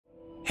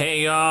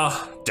Hey y'all,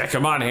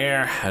 Dekumon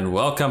here, and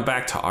welcome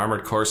back to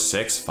Armored Core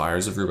 6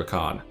 Fires of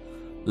Rubicon.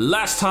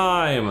 Last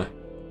time,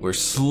 we're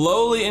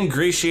slowly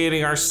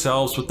ingratiating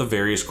ourselves with the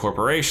various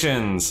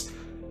corporations.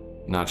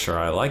 Not sure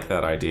I like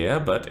that idea,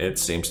 but it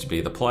seems to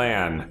be the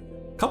plan.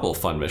 Couple of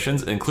fun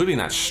missions, including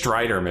that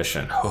Strider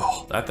mission.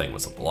 Oh, that thing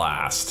was a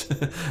blast.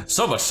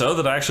 So much so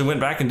that I actually went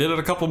back and did it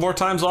a couple more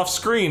times off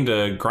screen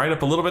to grind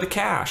up a little bit of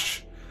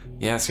cash.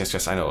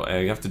 Yes, I know.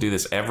 You have to do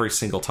this every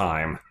single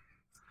time.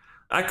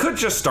 I could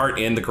just start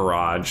in the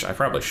garage. I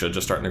probably should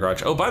just start in the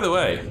garage. Oh, by the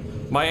way,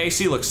 my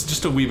AC looks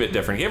just a wee bit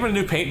different. Gave it a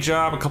new paint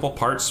job, a couple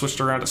parts switched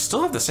around. I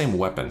still have the same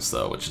weapons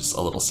though, which is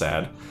a little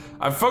sad.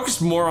 I've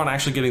focused more on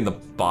actually getting the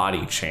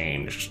body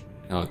changed.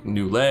 You know,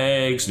 new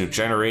legs, new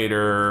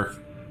generator.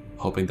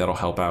 Hoping that'll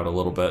help out a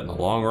little bit in the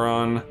long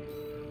run.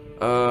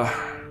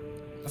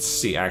 Let's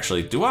see,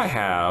 actually, do I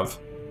have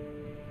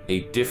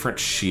a different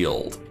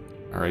shield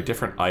or a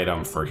different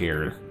item for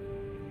here?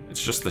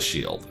 It's just the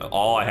shield.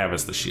 All I have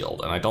is the shield,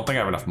 and I don't think I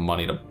have enough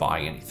money to buy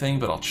anything,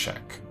 but I'll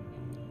check.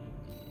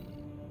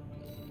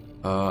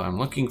 I'm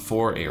looking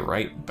for a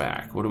right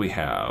back. What do we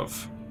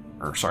have?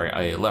 Or sorry,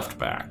 a left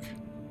back.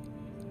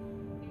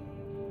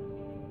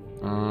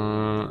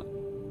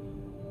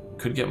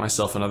 Could get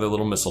myself another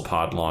little missile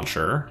pod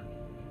launcher.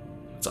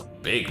 It's a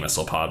big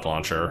missile pod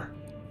launcher.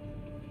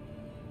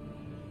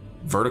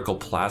 Vertical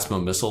plasma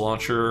missile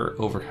launcher.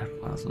 Overhead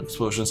plasma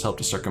explosions help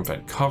to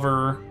circumvent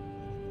cover.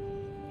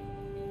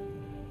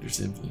 There's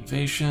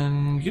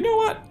invasion. You know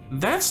what?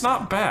 That's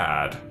not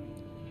bad.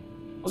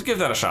 Let's give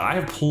that a shot. I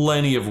have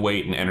plenty of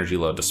weight and energy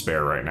load to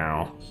spare right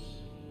now.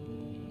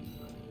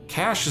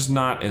 Cash is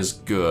not as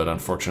good,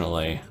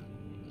 unfortunately.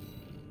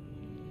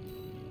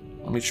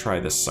 Let me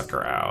try this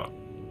sucker out.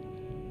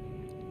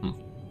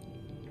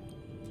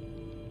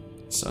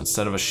 So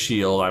instead of a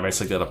shield, I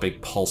basically got a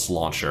big pulse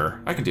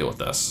launcher. I can deal with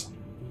this.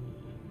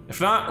 If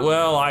not,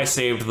 well, I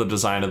saved the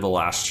design of the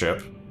last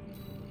ship.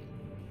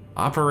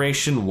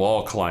 Operation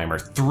WALLCLIMBER,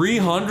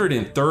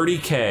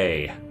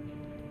 330K.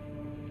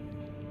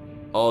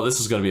 Oh, this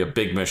is gonna be a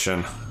big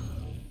mission.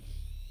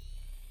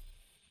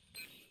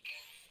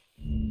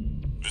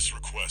 This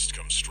request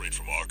comes straight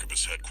from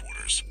Arquebus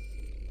headquarters.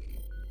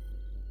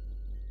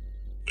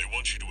 They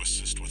want you to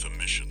assist with a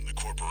mission the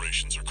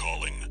corporations are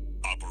calling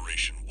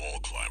Operation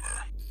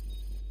WALLCLIMBER.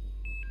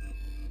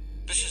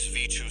 This is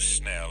V2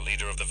 Snell,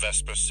 leader of the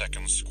Vesper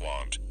 2nd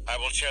Squad. I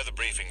will chair the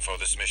briefing for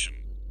this mission.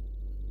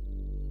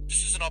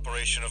 This is an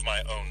operation of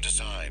my own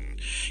design.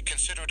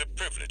 Consider it a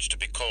privilege to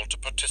be called to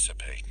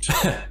participate.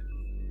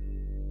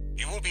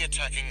 You will be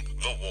attacking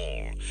The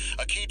Wall,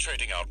 a key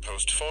trading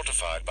outpost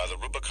fortified by the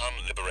Rubicon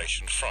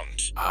Liberation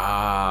Front.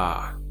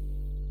 Ah.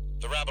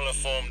 The rabble have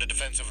formed a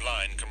defensive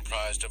line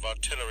comprised of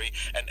artillery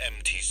and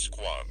MT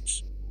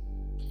squads.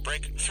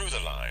 Break through the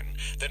line,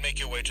 then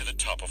make your way to the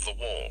top of the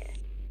wall.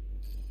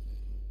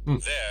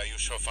 There you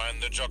shall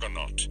find the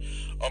Juggernaut,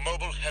 a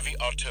mobile heavy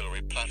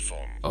artillery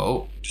platform.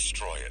 Oh.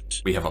 Destroy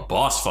it. We have a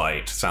boss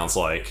fight, sounds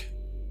like.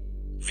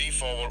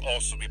 V4 will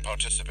also be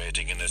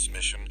participating in this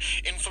mission,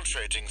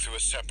 infiltrating through a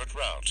separate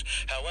route.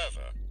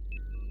 However,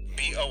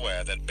 be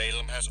aware that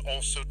Balaam has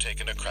also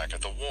taken a crack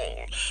at the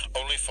wall,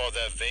 only for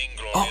their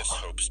vainglorious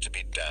hopes to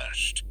be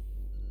dashed.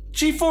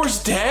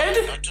 G4's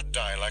dead? Not to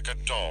die like a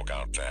dog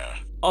out there.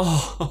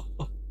 Oh.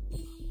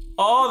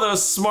 Oh,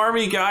 those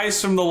smarmy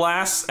guys from the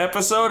last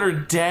episode are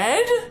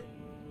dead?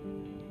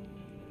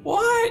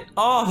 What?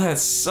 Oh, that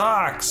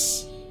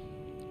sucks.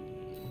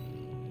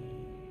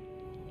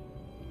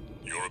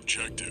 Your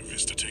objective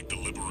is to take the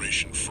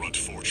Liberation Front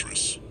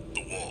fortress,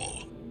 the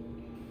Wall.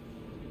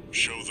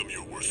 Show them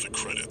you're worth the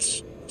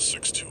credits,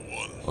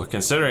 621. Well,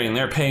 considering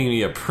they're paying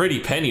me a pretty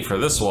penny for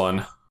this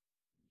one.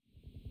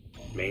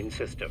 Main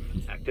system,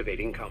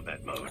 activating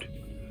combat mode.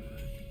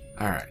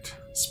 Alright.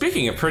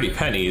 Speaking of pretty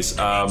pennies,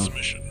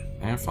 Mission.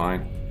 yeah,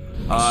 fine.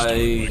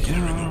 Away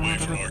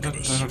from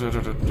Arquebus.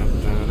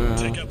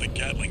 Take out the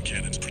Gatling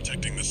cannons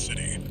protecting the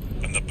city,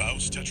 and the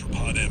Baus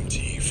Tetrapod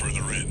MT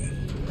further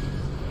in.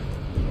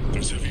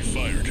 There's heavy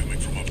fire coming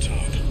from up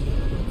top.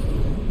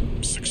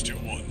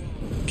 621.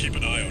 Keep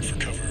an eye out for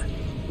cover.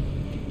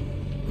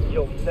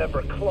 You'll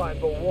never climb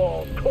the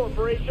wall,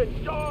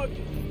 Corporation dog!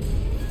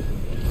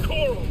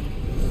 Coral,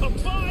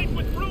 abide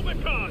with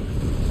Rubicon!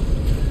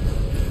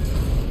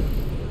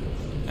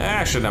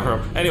 I should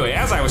never. Anyway,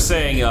 as I was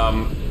saying,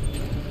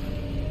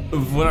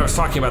 when I was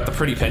talking about the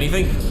pretty penny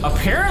thing,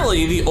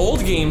 apparently the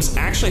old games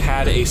actually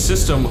had a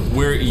system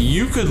where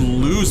you could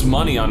lose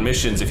money on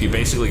missions if you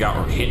basically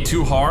got hit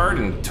too hard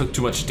and took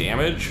too much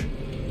damage,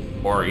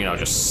 or, you know,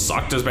 just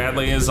sucked as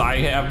badly as I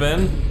have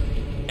been.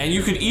 And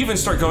you could even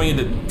start going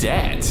into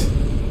debt.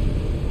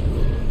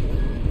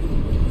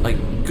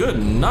 Like,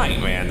 good night,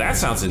 man. That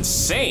sounds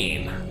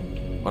insane.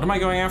 What am I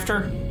going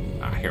after?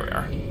 Ah, here we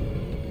are.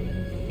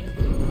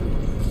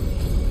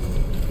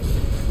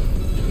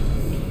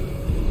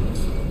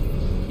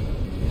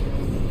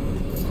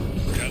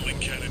 Gatling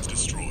cannons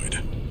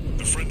destroyed.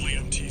 The friendly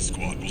MT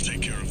squad will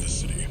take care of the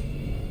city.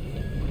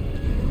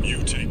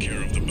 You take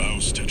care of the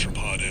Baus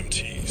Tetrapod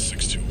MT,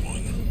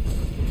 621.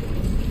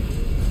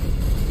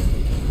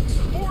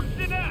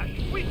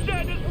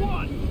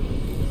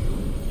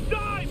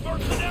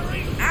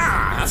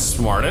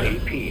 outsmarted.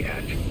 AP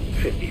at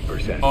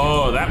 50%.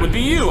 Oh, that would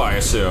be you, I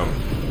assume.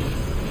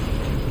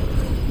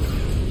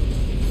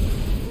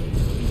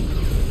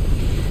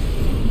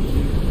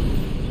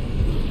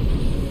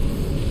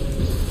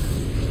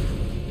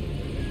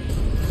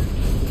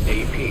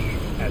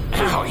 AP at 50%.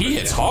 Wow, he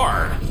hits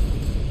hard.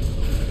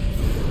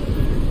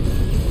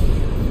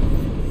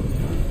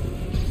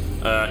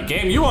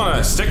 Game, you want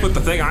to stick with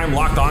the thing I'm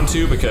locked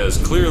onto because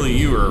clearly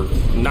you are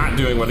not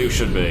doing what you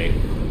should be.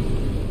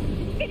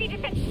 City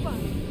defense squad.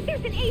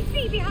 There's an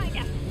AC behind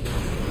us.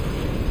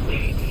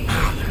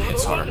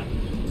 It's hard.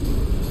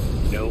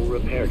 No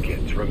repair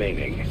kits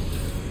remaining.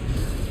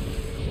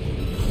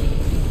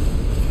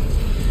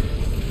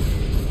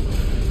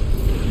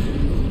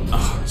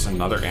 Oh, there's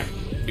another amp.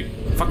 Dude,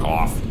 fuck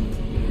off.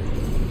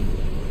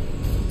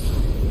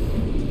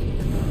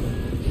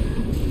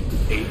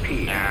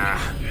 AP at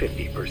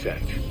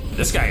 50%.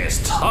 This guy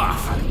is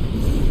tough.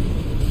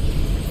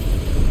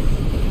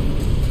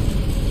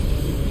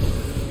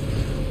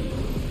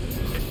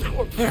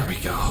 There we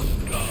go.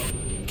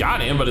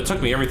 Got him, but it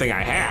took me everything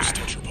I had.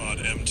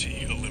 Tetrapod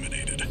MT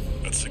eliminated.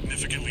 That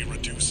significantly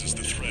reduces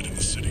the threat in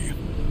the city.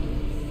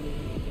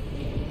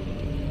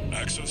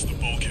 Access the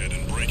bulkhead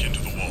and break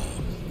into the wall.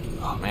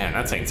 Oh man,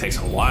 that thing takes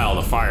a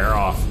while to fire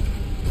off.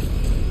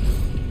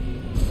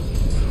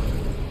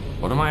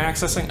 What am I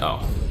accessing?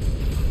 Oh.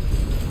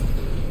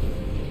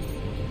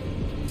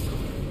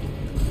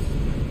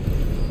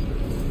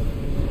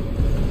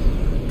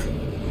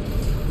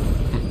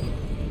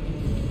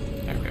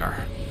 There we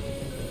are.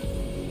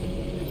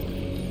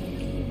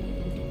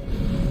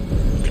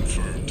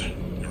 Confirmed.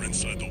 You're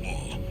inside the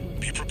wall.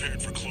 Be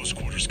prepared for close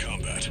quarters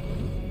combat.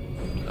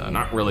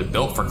 Not really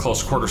built for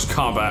close quarters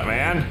combat,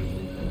 man.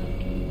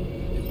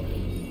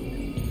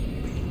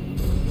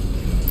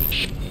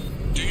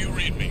 Do you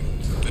read me?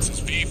 This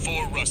is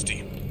V4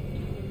 Rusty.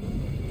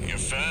 You're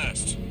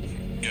fast.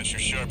 Guess you're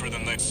sharper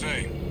than they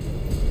say.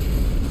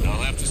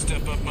 I'll have to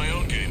step up my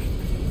own game.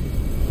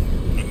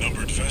 A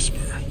numbered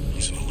Vesper.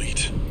 He's an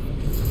elite.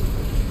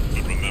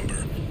 But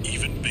remember,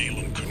 even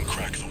Balaam couldn't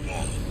crack the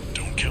wall.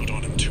 Don't count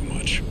on him too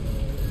much.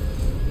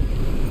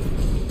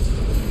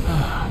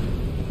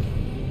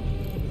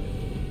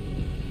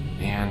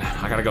 Man,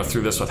 I gotta go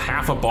through this with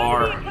half a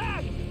bar.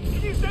 Attack!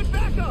 Can you send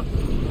backup?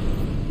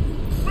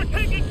 We're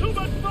taking too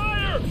much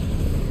fire!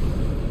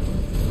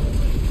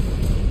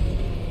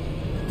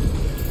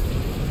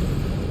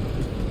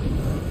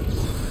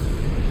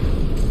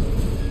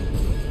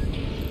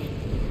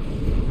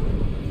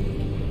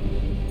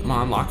 Come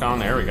on, lock on.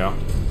 There we go.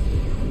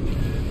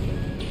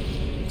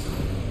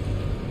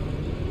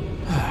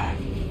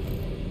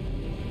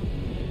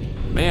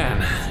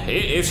 Man,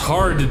 it's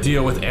hard to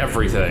deal with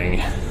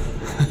everything.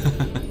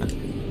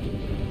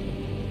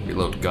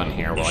 Reload gun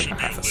here. Well, like a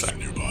half a sec.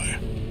 Nearby.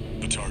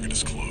 The target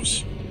is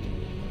close.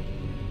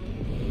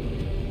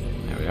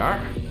 There we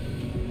are.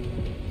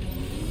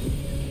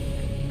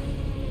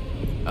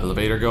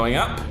 Elevator going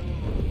up.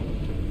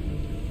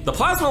 The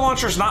plasma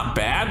launcher's not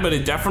bad, but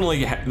it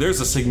definitely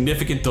there's a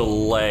significant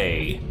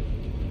delay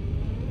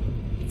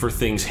for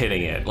things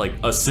hitting it. Like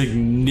a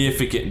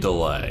significant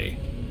delay.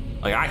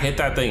 Like I hit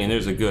that thing and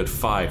there's a good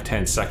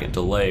 5-10 second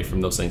delay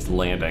from those things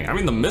landing. I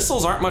mean, the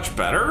missiles aren't much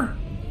better.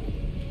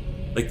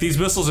 Like these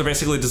missiles are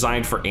basically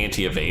designed for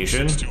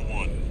anti-evasion.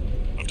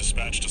 621. I've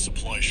dispatched a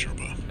supply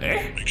Sherpa.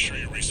 Eh? Make sure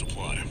you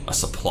resupply. A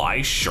supply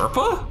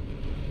Sherpa?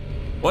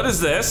 What is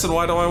this and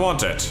why do I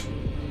want it?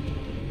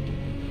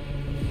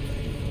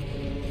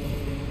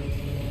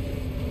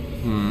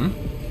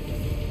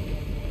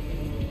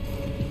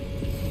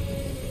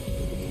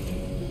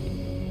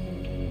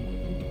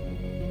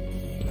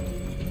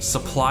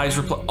 Supplies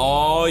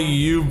oh,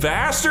 you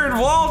bastard,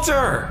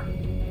 Walter!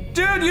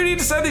 Dude, you need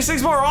to send these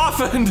things more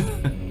often!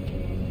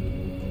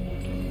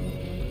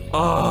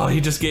 Oh,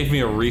 he just gave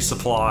me a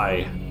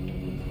resupply.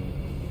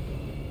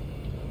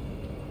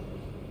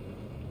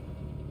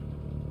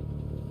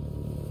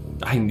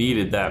 I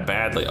needed that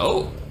badly.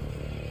 Oh,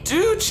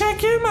 dude,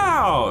 check him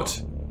out!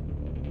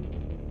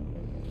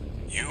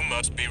 You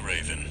must be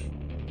Raven.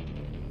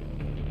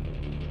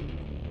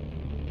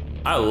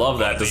 I love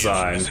that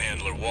design. His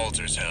handler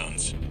Walter's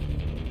hounds.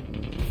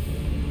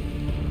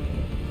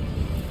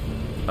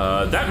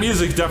 That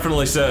music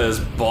definitely says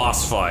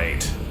boss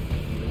fight.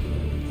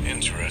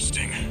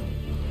 Interesting.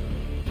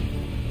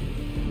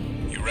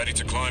 You ready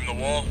to climb the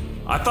wall?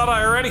 I thought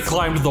I already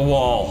climbed the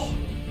wall.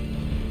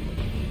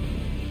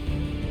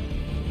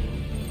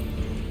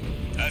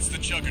 That's the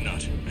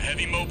Juggernaut, a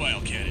heavy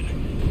mobile cannon.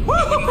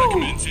 I wouldn't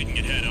recommend taking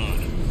it head on.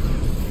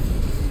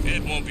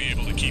 It won't be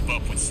able to keep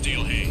up with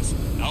Steel Haze.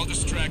 I'll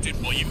distract it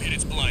while you hit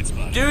its blind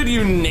spot. Dude,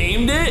 you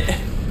named it?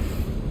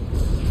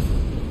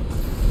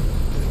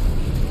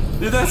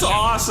 Dude, that's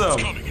awesome.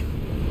 It's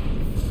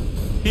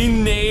coming. He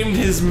named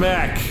his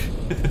mech.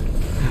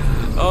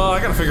 Oh,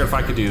 I gotta figure out if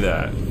I could do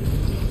that.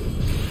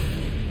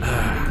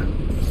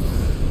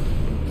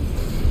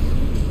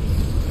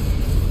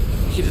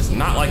 He does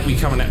not like me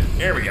coming at.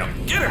 There we go.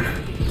 Get him!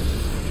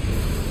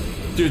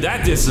 Dude,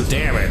 that did some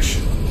damage.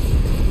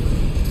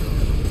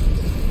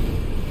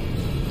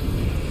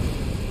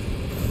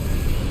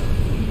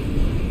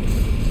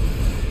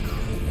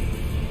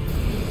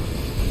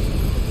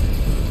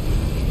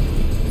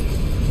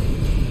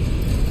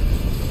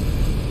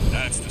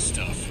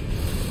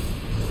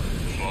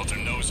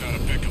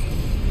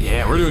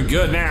 doing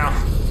good now.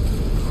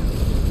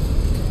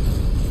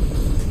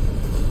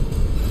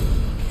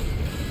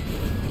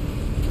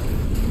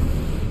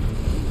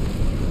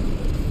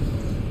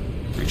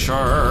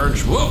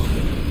 Recharge. Whoa!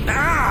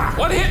 Ah!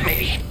 What hit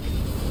me?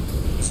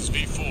 This is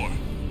V4.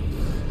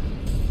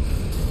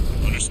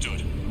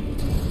 Understood.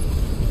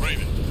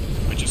 Raven,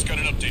 I just got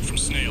an update from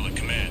Snail at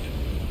command.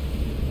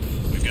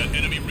 We've got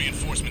enemy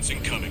reinforcements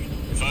incoming.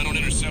 If I don't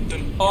intercept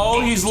them...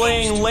 Oh, he's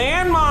laying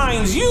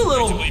landmines, you I hate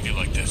little... to leave you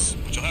like this,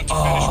 but you'll have to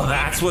finish. Oh,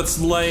 that's what's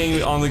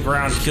laying on the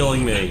ground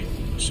killing me.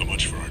 So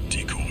much for our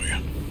decoy.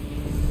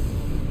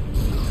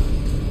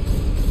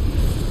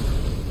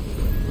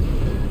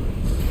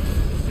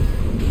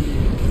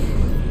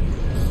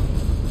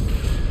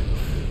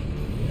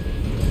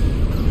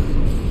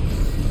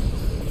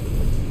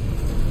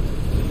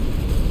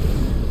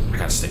 I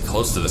gotta stay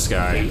close to this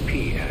guy.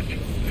 AP at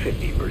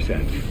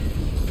 50%.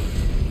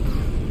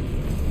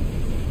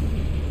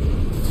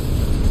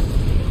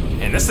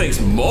 And this thing's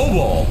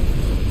mobile.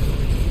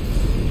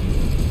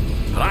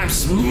 But I'm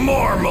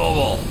more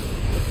mobile.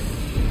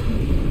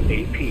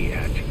 AP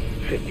at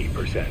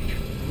 50%.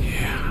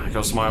 Yeah, there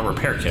goes my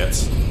repair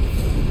kits.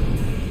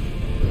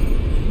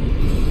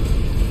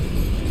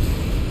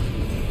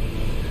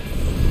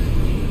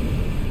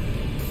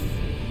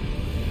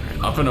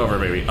 Alright, up and over,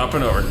 baby. Up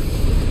and over.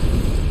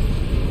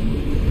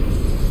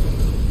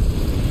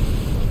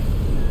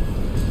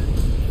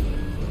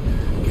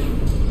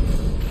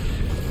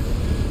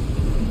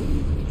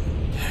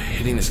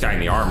 Hitting this guy in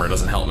the armor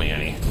doesn't help me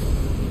any.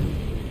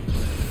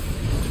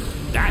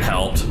 That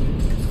helped.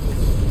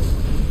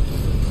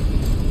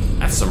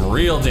 That's some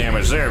real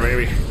damage there,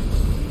 baby.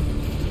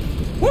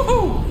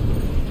 Woohoo!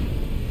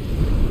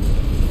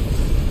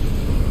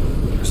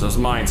 There's those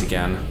mines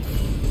again.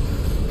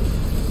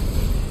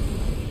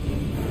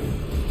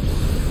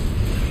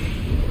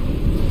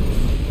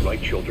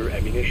 Light shoulder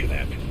ammunition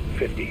at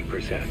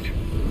 50%.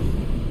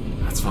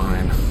 That's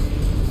fine.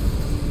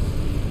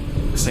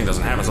 This thing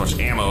doesn't have as much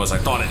ammo as I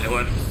thought it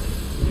would.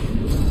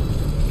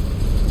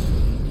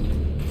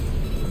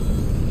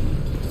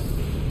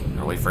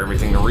 Gotta wait for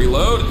everything to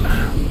reload.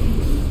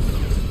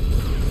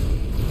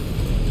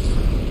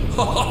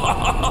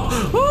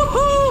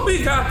 Woohoo!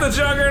 We got the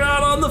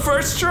Juggernaut on the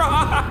first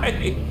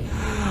try!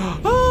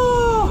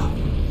 Oh,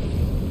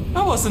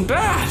 that wasn't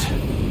bad.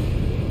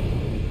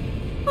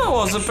 That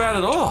wasn't bad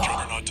at all.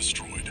 Juggernaut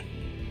destroyed.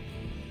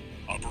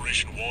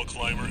 Operation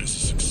WALLCLIMBER is a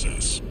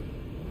success.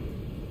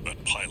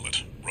 That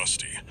pilot,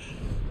 Rusty,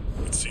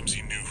 it seems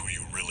he knew who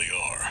you really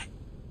are.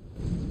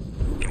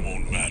 It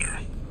won't matter.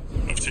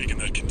 I've taken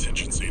that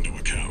contingency into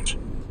account.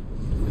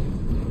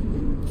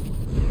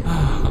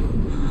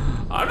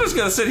 I'm just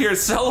gonna sit here and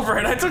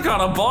celebrate. I took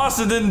on a boss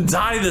and didn't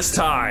die this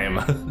time.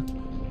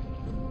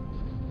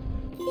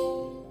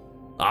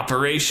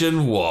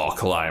 Operation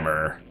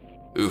WALLCLIMBER.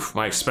 Oof,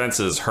 my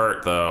expenses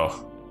hurt though.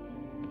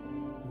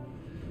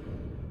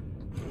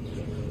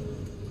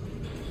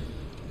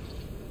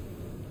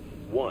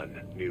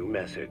 One new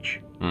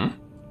message.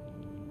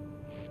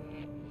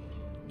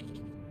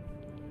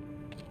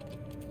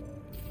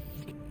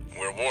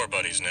 We're war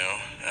buddies now.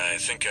 I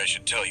think I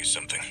should tell you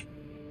something.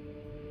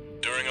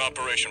 During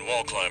Operation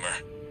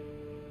WALLCLIMBER,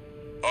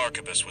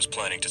 Arquebus was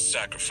planning to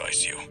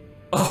sacrifice you.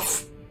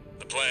 Oh.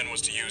 The plan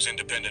was to use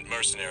independent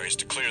mercenaries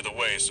to clear the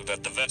way so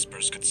that the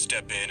Vespers could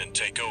step in and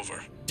take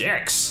over.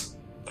 Dicks.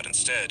 But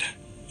instead,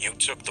 you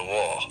took the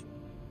wall.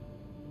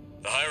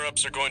 The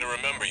higher-ups are going to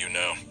remember you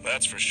now,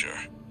 that's for sure.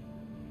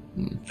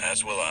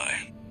 As will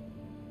I.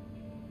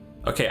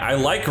 Okay, I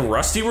like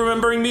Rusty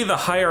remembering me, the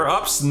higher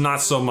ups, not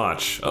so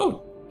much.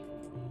 Oh.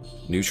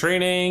 New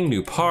training,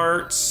 new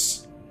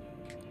parts.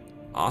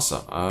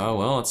 Awesome.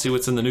 Well, let's see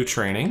what's in the new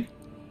training.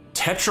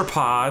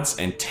 Tetrapods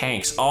and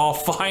tanks. Oh,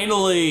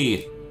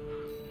 finally!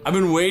 I've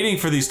been waiting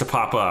for these to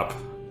pop up.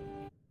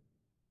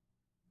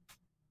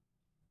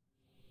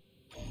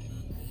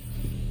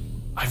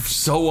 I've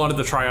so wanted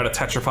to try out a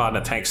tetrapod in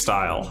a tank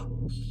style.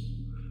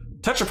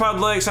 Tetrapod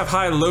legs have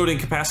high loading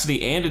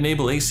capacity and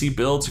enable AC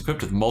builds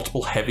equipped with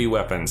multiple heavy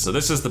weapons. So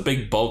this is the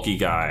big bulky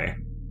guy.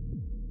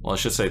 Well, I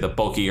should say the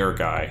bulkier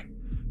guy.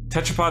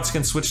 Tetrapods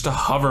can switch to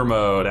hover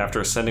mode after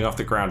ascending off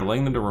the ground,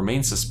 allowing them to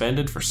remain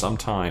suspended for some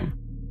time.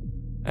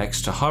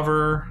 X to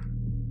hover.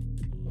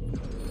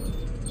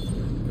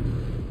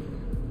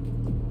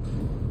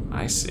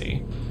 I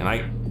see. And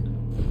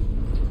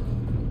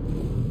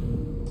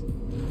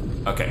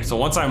okay, so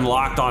once I'm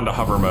locked onto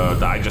hover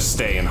mode, I just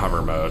stay in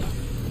hover mode.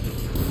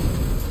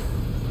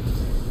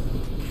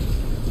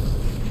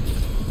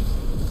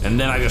 And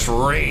then I just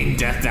rain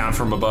death down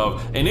from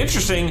above. And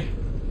interesting,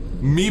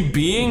 me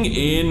being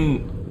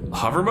in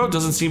hover mode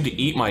doesn't seem to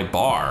eat my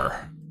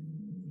bar.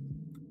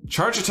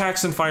 Charge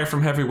attacks and fire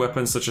from heavy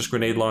weapons such as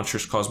grenade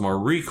launchers cause more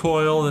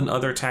recoil than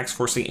other attacks,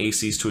 forcing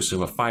ACs to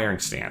assume a firing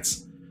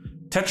stance.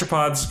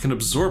 Tetrapods can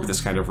absorb this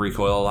kind of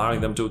recoil,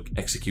 allowing them to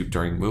execute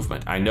during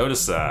movement. I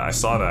noticed that, I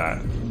saw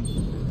that.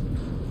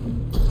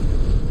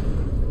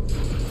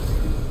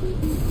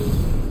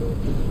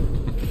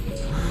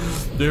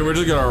 Dude, we're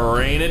just gonna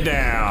rain it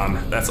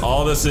down. That's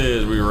all this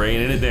is, we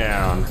raining it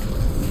down.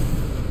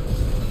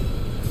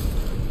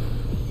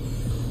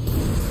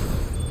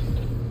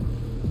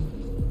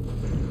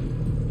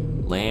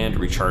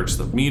 recharge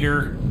the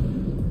meter.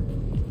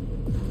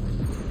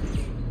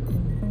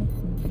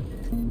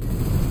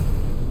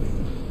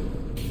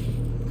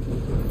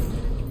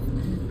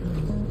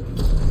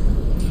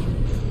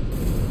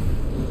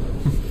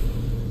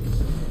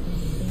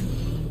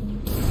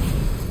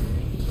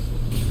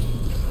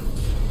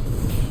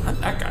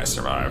 How'd that guy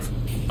survive?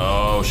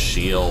 Oh,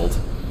 shield.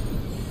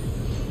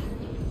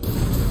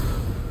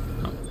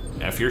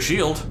 F your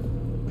shield.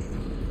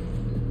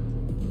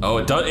 Oh,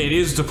 it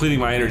is depleting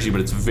my energy, but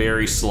it's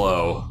very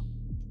slow.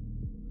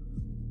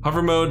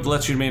 Hover mode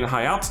lets you remain at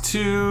high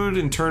altitude,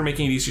 in turn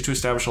making it easier to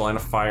establish a line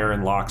of fire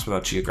and locks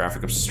without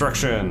geographic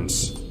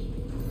obstructions.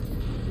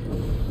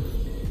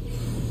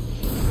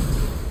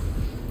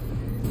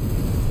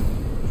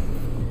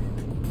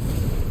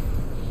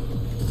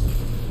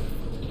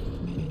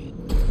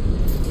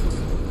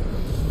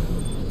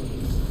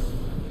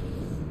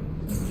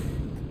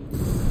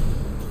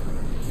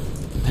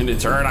 And in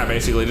turn, I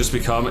basically just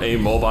become a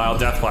mobile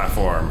death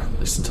platform, at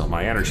least until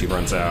my energy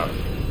runs out.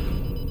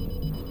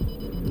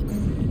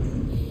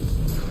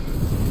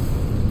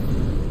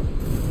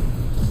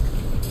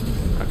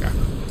 Okay,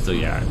 so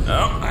yeah.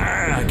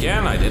 Oh,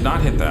 again, I did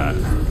not hit that.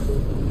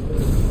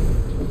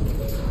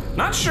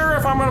 Not sure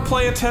if I'm gonna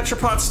play a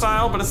tetrapod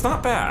style, but it's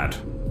not bad.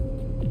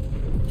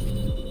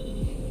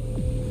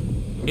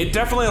 It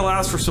definitely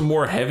allows for some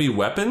more heavy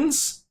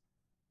weapons,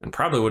 and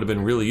probably would have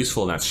been really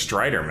useful in that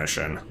Strider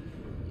mission.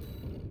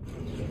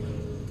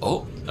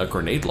 Oh, a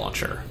grenade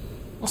launcher.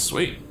 Well,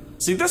 sweet.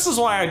 See, this is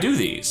why I do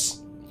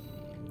these.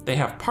 They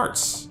have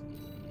parts,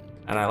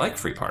 and I like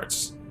free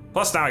parts.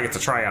 Plus now I get to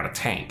try out a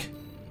tank.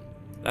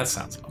 That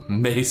sounds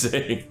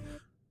amazing.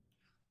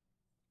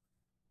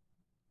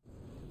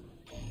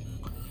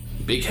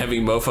 Big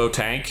heavy mofo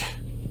tank.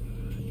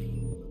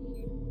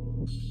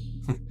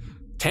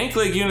 Tank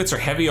leg units are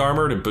heavy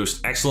armored and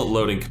boost excellent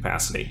loading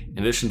capacity.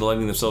 In addition to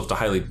lending themselves to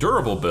highly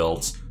durable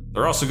builds,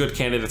 they're also good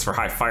candidates for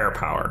high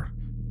firepower.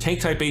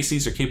 Tank-type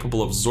ACs are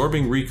capable of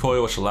absorbing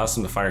recoil, which allows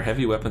them to fire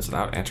heavy weapons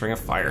without entering a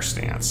fire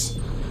stance.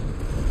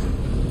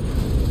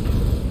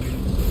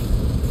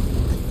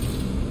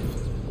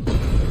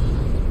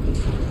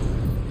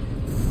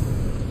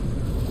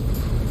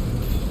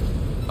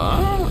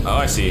 Oh,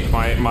 I see.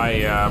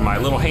 My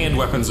little hand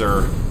weapons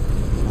are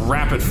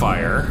rapid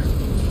fire,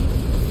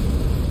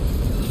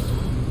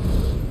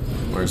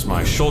 whereas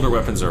my shoulder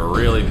weapons are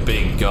really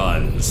big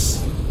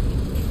guns.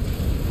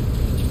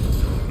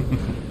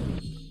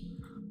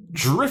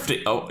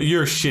 Drifting. Oh,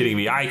 you're shitting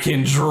me. I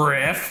can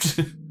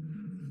drift.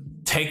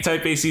 Tank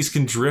type ACs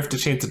can drift to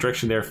change the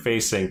direction they're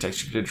facing.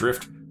 Text to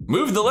drift.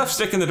 Move the left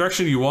stick in the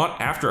direction you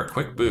want after a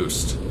quick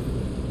boost.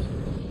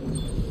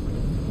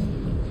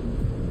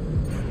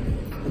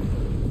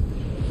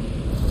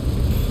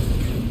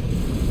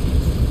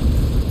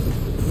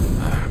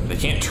 They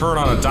can't turn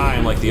on a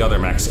dime like the other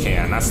mechs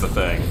can. That's the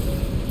thing.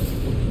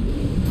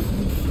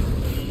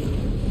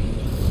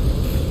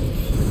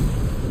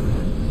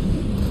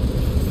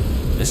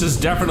 This is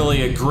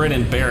definitely a Grin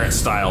and Bear It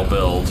style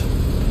build.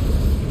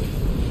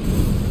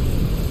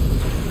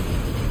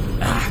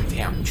 Ah,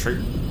 damn,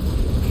 trigger.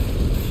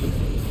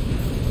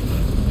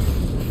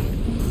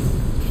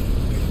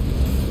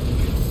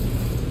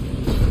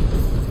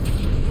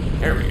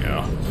 There we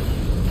go.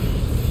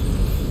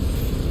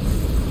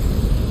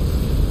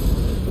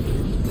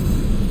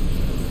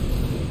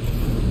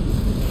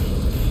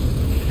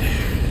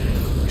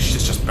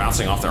 She's just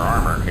bouncing off their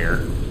armor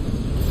here.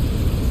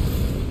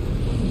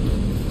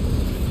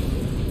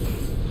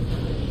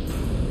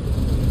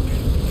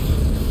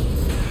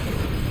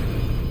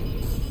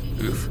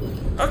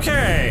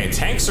 Okay,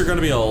 tanks are going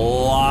to be a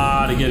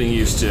lot of getting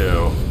used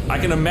to. I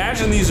can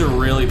imagine these are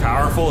really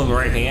powerful in the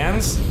right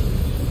hands,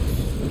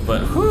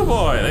 but whoo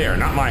boy, they are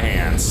not my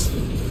hands.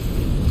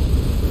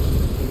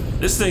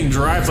 This thing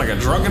drives like a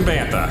drunken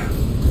bantha.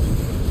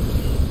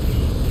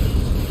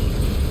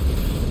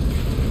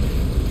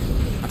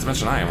 Not to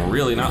mention, I am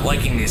really not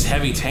liking these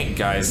heavy tank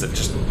guys that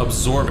just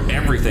absorb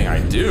everything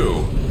I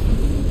do.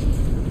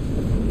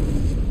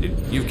 Dude,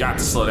 you've got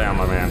to slow down,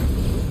 my man.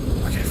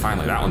 Okay,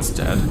 finally, that one's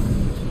dead.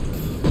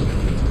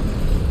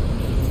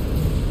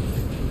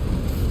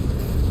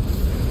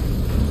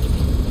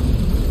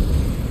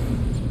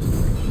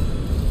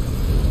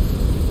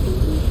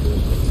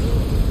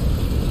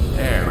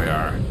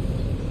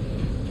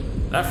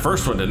 That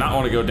first one did not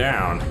want to go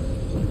down.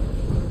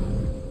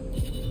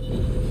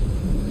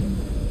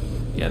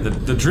 Yeah,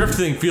 the drift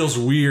thing feels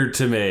weird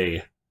to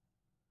me.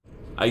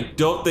 I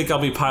don't think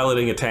I'll be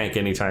piloting a tank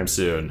anytime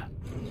soon.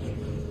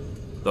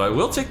 Though I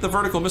will take the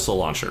vertical missile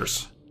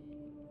launchers.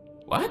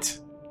 What?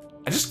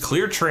 I just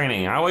cleared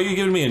training. How are you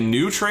giving me a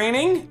new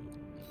training?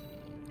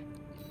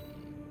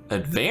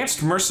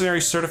 Advanced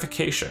Mercenary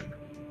Certification.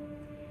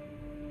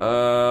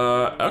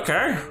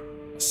 Okay.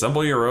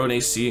 Assemble your own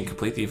AC and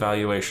complete the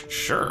evaluation.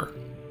 Sure.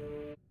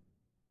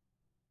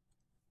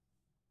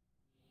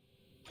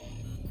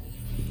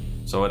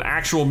 So an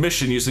actual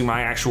mission using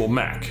my actual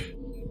mech.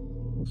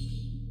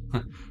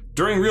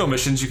 During real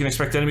missions, you can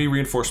expect enemy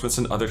reinforcements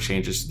and other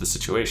changes to the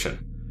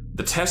situation.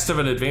 The test of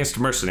an advanced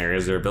mercenary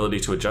is their ability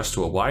to adjust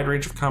to a wide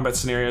range of combat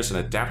scenarios and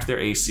adapt their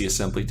AC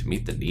assembly to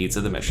meet the needs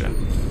of the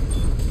mission.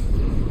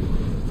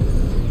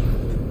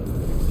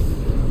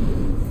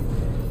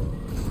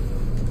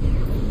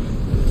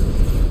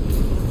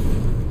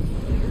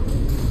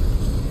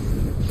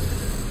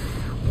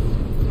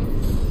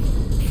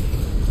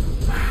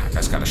 That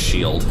guy's got a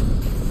shield.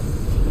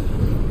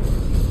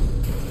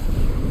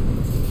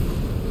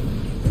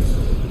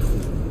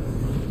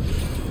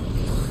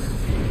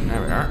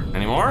 There we are.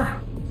 Any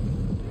more?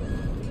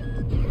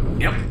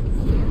 Yep.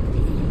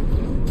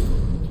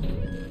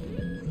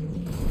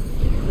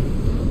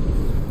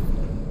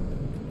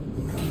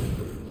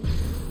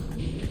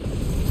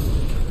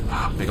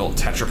 Ah, big old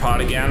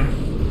tetrapod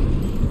again.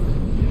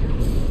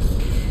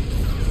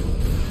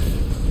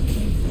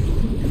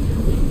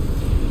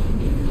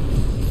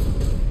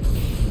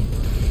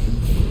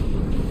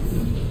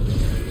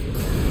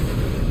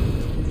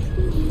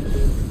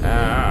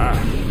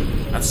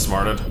 That's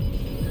smarted.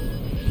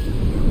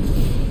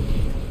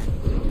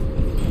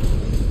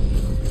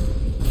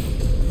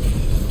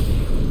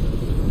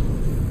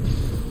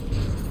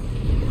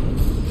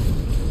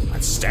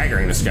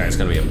 Staggering this guy is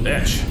gonna be a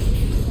bitch.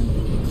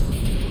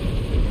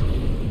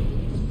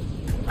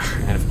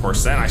 And of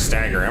course then I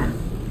stagger him.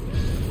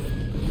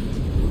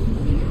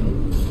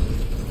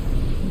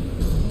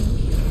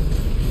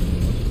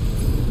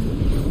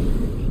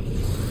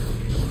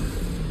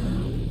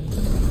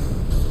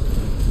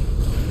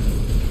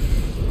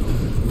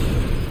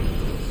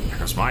 There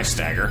goes my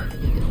stagger.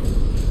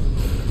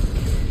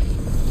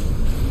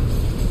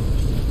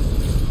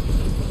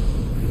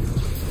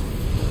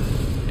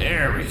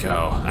 There we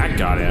go. That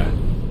got it.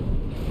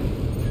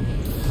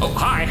 Oh,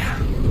 hi.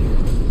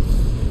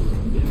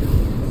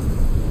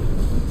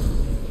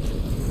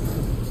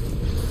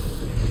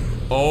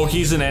 Oh,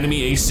 he's an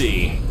enemy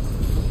AC.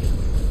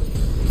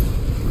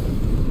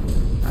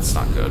 That's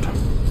not good.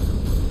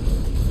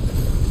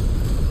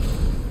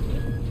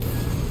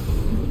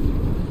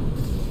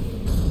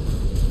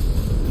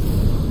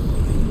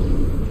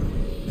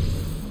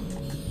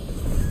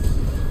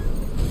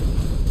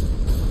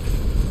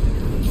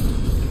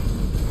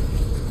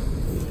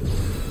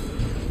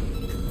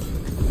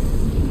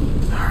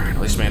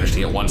 Managed to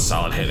get one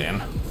solid hit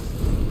in.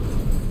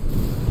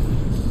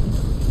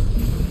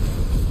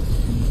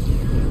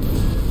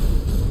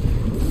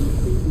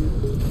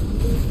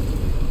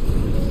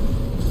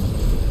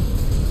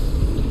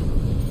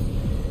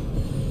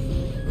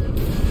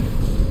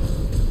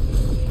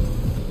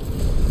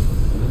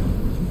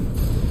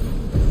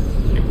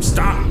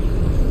 Stop!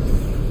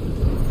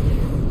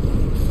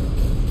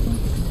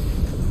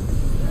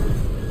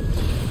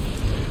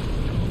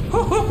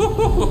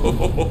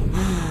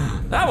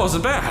 That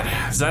wasn't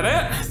bad. Is that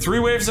it? 3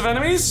 waves of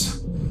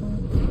enemies?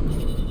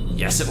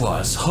 Yes, it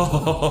was.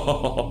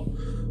 Oh,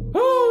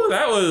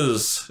 that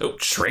was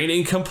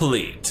training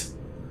complete.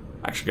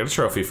 I actually got a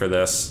trophy for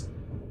this.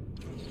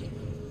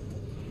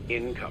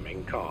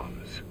 Incoming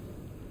comms.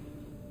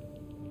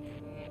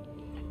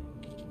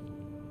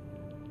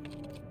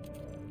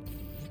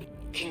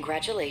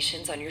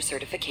 Congratulations on your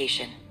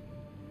certification.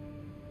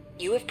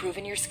 You have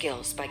proven your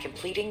skills by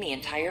completing the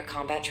entire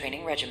combat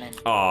training regimen.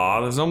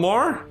 Aw, there's no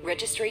more?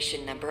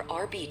 Registration number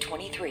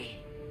RB23.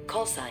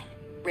 Call sign,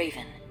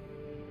 Raven.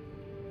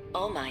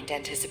 All Mind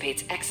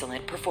anticipates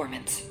excellent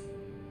performance.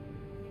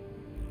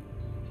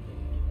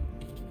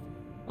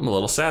 I'm a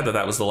little sad that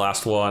that was the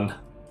last one.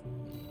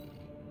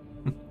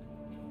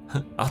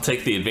 I'll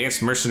take the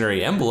advanced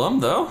mercenary emblem,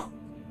 though.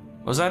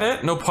 Was that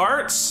it? No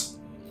parts?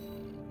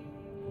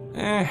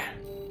 I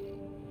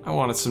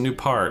wanted some new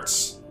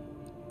parts.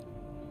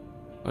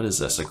 What is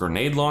this? A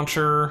grenade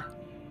launcher?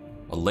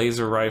 A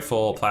laser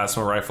rifle? A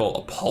plasma rifle?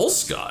 A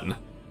pulse gun?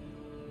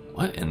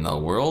 What in the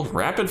world?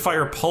 Rapid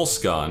fire pulse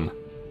gun.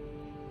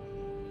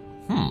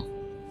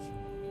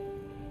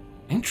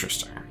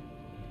 Interesting.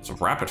 It's a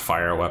rapid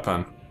fire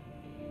weapon.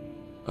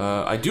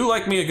 I do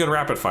like me a good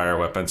rapid fire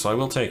weapon, so I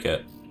will take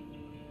it.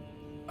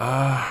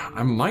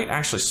 I might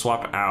actually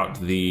swap out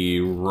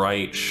the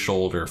right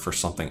shoulder for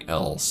something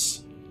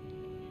else.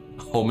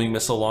 Homing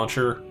missile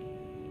launcher.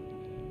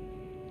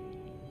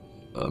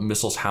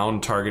 Missiles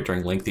hound target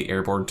during lengthy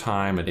airborne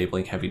time,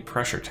 enabling heavy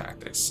pressure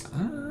tactics.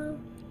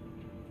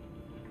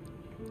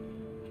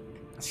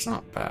 That's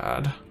not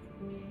bad.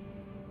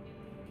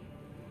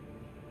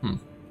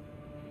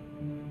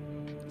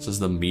 This is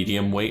the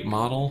medium weight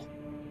model.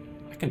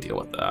 I can deal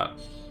with that.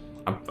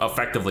 I'm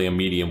effectively a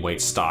medium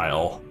weight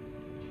style.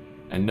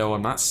 And no,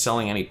 I'm not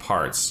selling any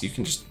parts. You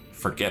can just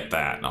forget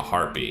that in a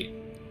heartbeat.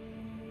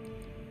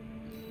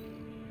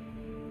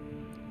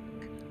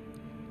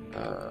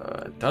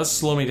 It does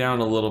slow me down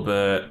a little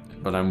bit,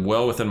 but I'm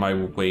well within my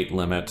weight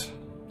limit.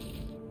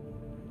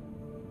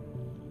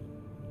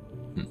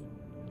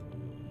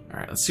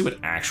 Alright, let's see what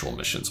actual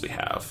missions we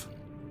have.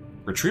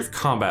 Retrieve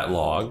combat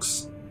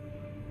logs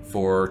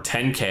for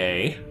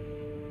 10K.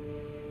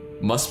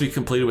 Must be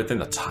completed within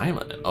the time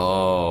limit.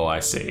 Oh,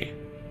 I see.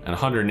 And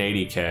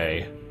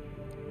 180K.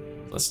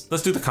 Let's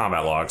do the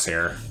combat logs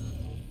here.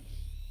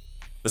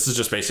 This is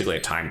just basically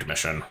a timed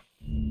mission.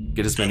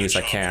 Get as many as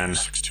I can.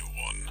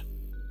 621.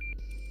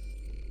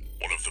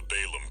 One of the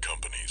Balaam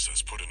companies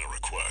has put in a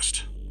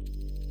request.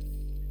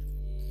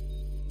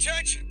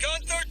 Attention,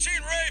 Gun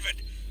 13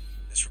 Raven.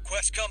 This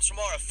request comes from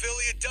our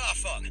affiliate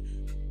Dafeng.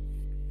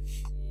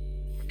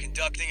 We're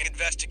conducting an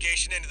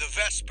investigation into the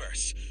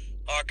Vespers,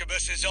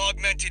 Arquebus's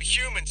augmented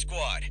human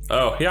squad.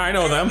 Oh, yeah, I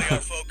know them. Our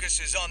focus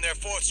is on their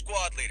 4th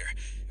squad leader,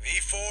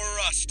 V4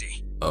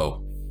 Rusty.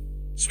 Oh.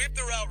 Sweep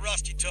the route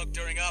Rusty took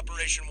during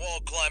Operation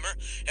WALLCLIMBER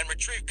and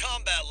retrieve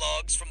combat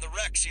logs from the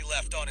wrecks he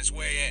left on his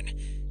way in.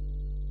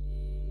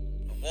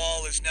 The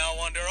Wall is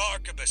now under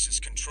Arquebus's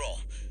control,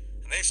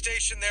 and they've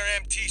stationed their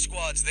MT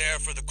squads there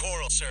for the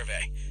Coral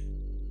Survey.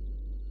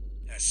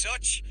 As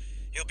such,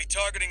 you'll be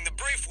targeting the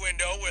brief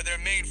window where their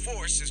main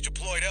force is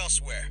deployed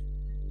elsewhere.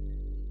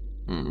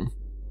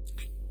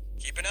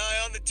 Keep an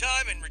eye on the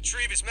time and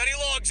retrieve as many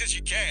logs as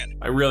you can.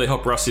 I really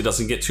hope Rusty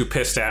doesn't get too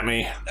pissed at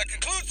me. That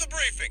concludes the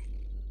briefing.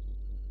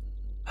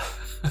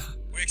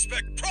 We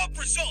expect prompt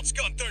results,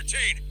 Gun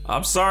 13.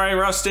 I'm sorry,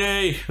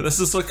 Rusty.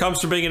 This is what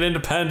comes from being an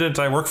independent.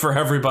 I work for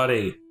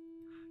everybody.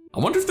 I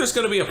wonder if there's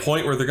going to be a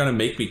point where they're going to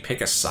make me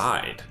pick a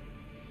side.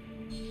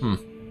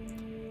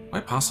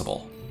 Quite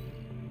possible.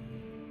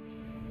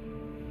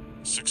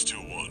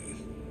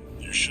 621.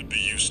 You should be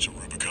used to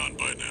Rubicon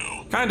by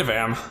now. Kind of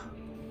am.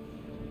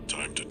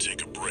 Time to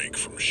take a break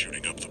from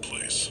shooting up the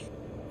place.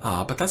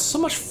 Ah, but that's so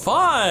much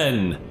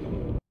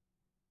fun!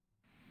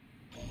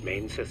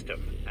 Main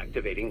system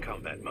activating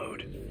combat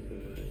mode.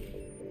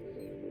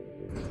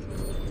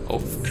 Oh,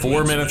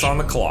 4 minutes on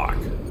the clock.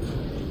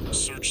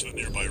 Search the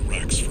nearby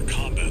wrecks for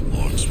combat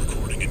logs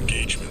recording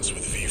engagements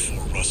with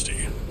V4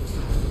 Rusty.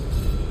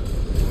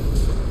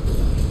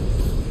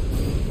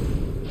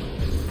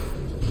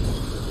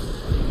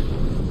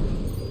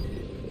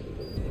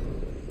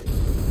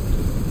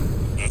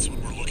 That's what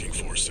we're looking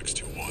for,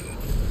 621.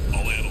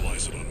 I'll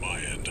analyze it on my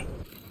end.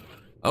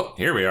 Oh,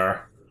 here we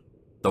are.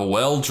 The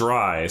well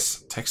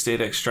dries. Text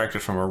data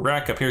extracted from a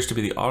wreck appears to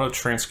be the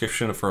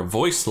auto-transcription for a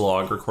voice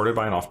log recorded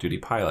by an off-duty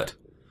pilot.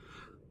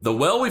 The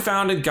well we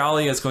found in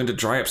Galia is going to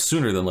dry up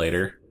sooner than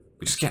later.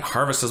 We just can't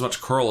harvest as much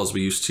coral as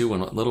we used to,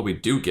 and what little we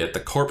do get, the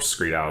corpse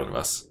screed out of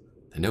us.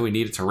 They know we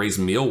needed to raise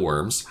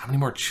mealworms. How many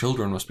more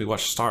children must we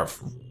watch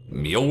starve?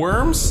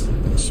 Mealworms?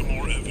 Some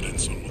more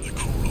evidence on what the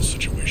coral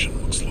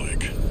situation looks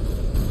like.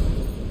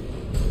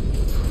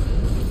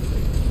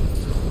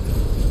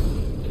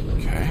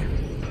 Okay.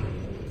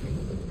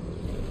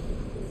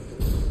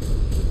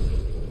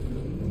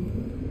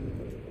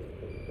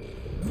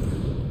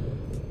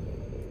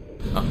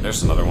 Oh,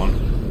 there's another one.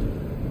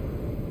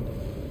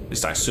 At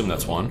least I assume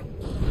that's one.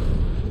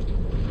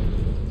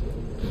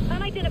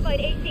 Unidentified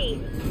AC.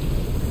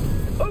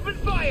 Open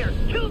fire!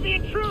 Kill the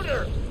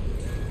intruder!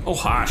 Oh,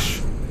 hush.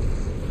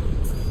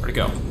 Where'd it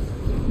go?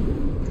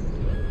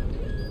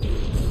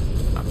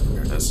 Oh,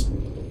 there it is.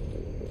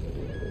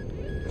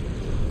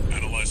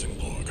 Analyzing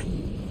log.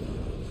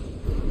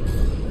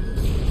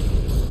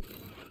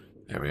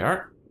 There we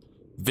are.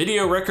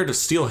 Video record of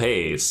steel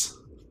haze.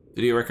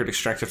 Video record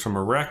extracted from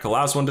a wreck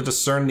allows one to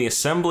discern the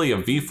assembly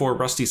of V4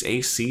 Rusty's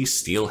AC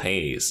steel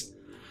haze.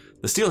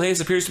 The steel haze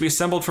appears to be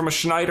assembled from a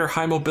Schneider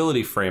high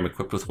mobility frame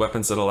equipped with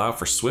weapons that allow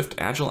for swift,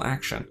 agile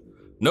action.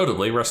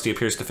 Notably, Rusty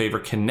appears to favor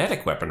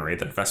kinetic weaponry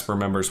that Vesper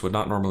members would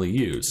not normally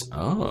use.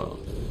 Oh.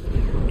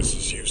 This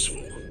is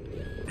useful.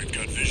 We've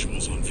got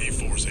visuals on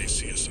V4's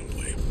AC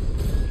assembly.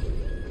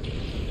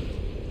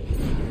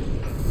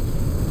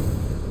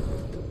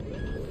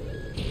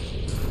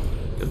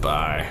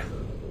 Goodbye.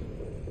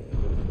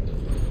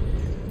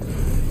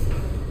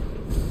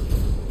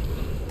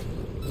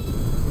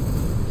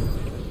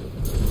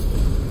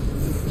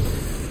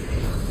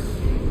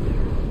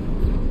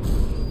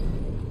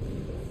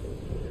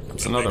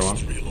 That's another one.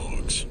 3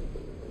 logs.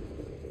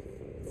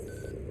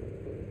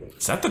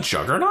 Is that the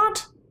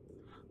Juggernaut?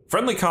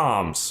 Friendly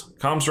comms.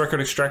 Comms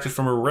record extracted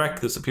from a wreck.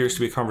 This appears to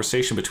be a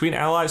conversation between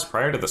allies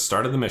prior to the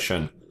start of the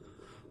mission.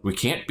 We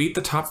can't beat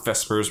the top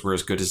Vespers, we're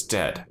as good as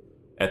dead.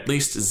 At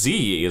least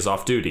Z is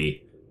off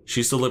duty.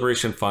 She's the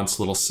Liberation Front's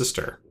little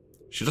sister.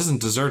 She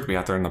doesn't deserve to be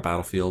out there on the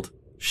battlefield.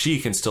 She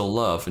can still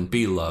love and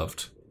be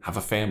loved. Have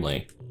a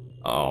family.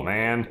 Oh,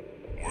 man.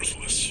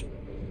 Worthless.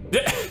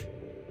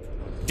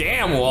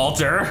 Damn,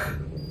 Walter!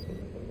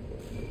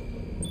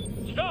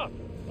 Stop!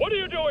 What are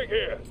you doing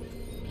here?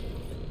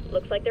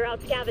 Looks like they're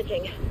out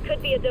scavenging.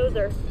 Could be a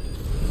dozer.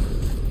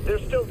 They're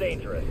still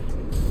dangerous.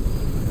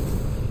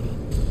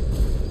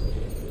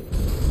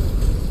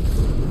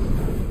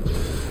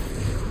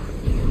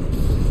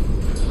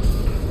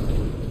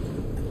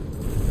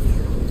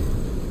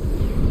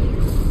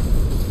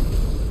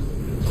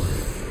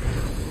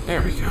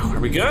 There we go. Are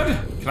we good?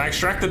 Can I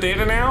extract the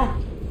data now?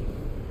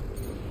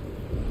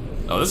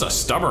 Oh, this is a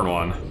stubborn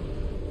one.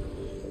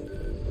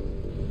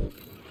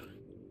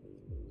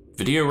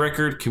 Video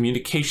record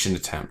communication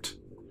attempt.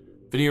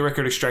 Video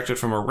record extracted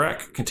from a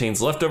wreck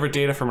contains leftover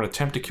data from an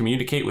attempt to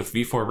communicate with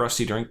V4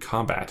 Rusty during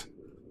combat.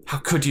 How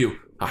could you?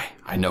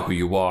 I know who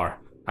you are.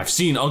 I've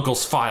seen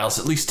Uncle's files.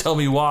 At least tell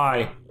me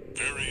why.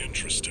 Very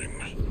interesting.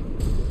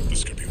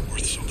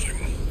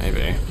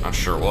 Maybe. Not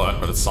sure what,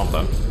 but it's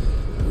something.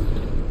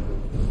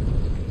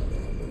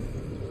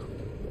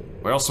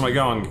 Where else am I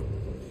going?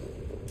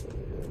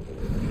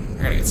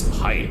 I gotta get some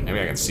height. Maybe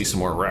I can see some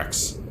more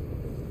wrecks.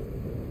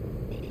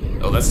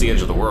 Oh, that's the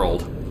edge of the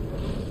world.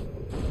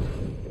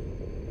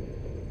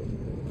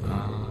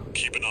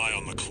 Keep an eye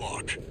on the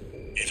clock.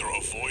 Either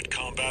avoid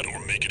combat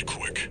or make it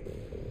quick.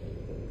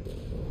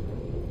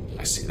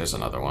 I see, there's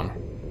another one.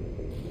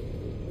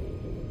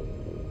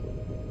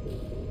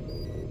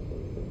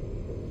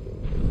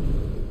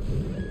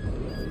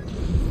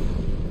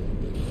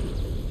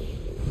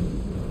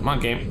 Come on,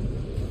 game.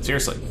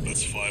 Seriously.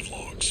 That's 5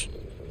 logs.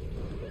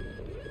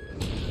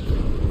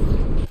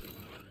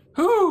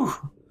 Whew!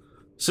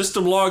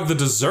 System log the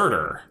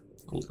deserter.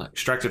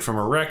 Extracted from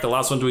a wreck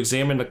allows one to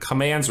examine the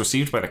commands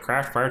received by the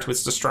craft prior to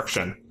its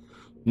destruction.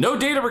 No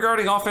data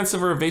regarding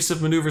offensive or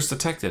evasive maneuvers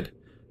detected.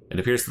 It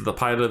appears that the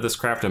pilot of this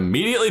craft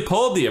immediately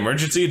pulled the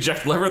emergency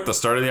eject lever at the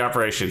start of the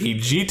operation. He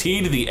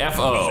GT'd the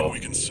FO. Nothing we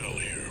can sell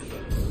here.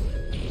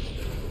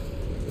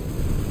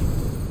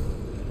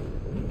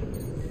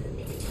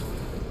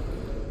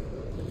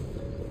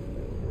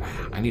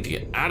 I need to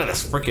get out of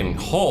this freaking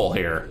hole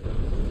here.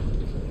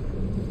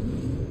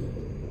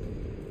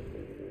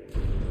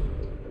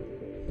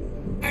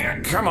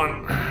 Come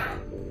on.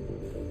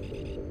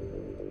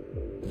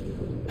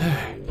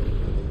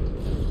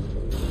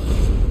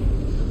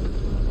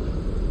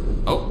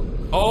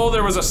 Oh,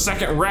 there was a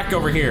second wreck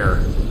over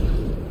here.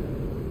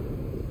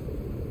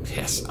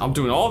 Yes, I'm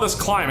doing all this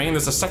climbing and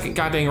there's a second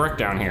goddamn wreck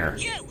down here.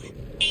 You,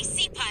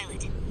 AC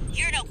pilot,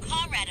 you're no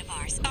comrade of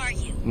ours, are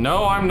you?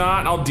 No, I'm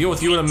not. I'll deal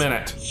with you in a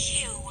minute.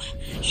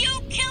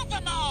 You killed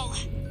them all.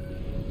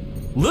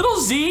 Little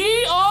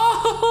Z?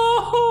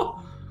 Oh!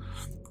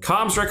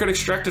 Comms record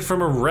extracted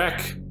from a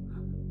wreck.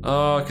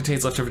 Oh, it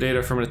contains leftover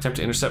data from an attempt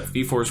to intercept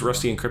V4's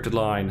rusty encrypted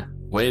line.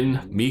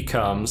 When me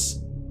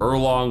comes,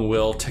 Erlong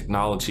will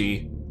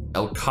technology,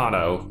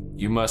 Elcano,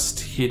 you must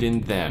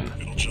hidden then.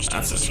 It'll just open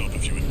us up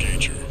if you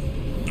engage her.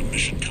 The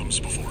mission comes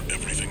before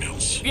everything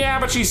else. Yeah,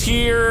 but she's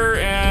here,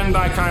 and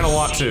I kind of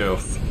want to.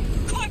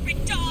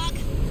 Corporate dog.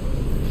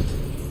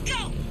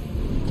 Go.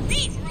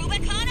 Leave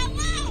Rubicon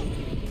alone.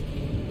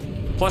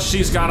 Plus,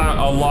 she's got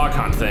a log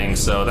hunt thing,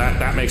 so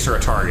that makes her a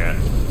target.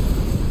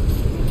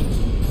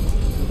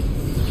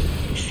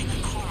 I'm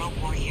a Coral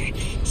warrior,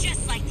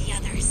 just like the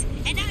others,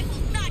 and I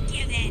will not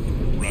give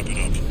in. Wrap it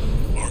up.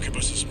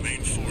 Arquebus's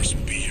main force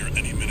will be here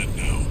any minute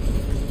now.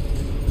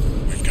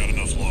 We've got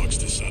enough logs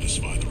to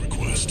satisfy the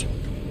request.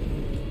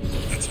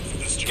 That's it for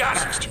this job.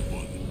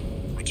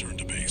 621. Return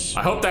to base.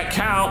 I hope that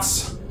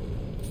counts.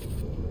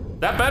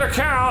 That better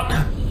count.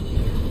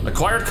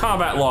 Acquired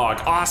combat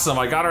log. Awesome,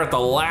 I got her at the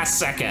last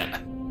second.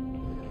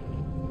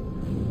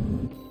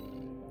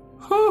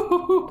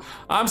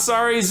 I'm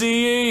sorry,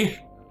 ZE.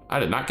 I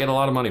did not get a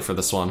lot of money for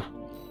this one.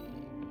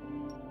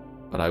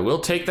 But I will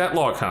take that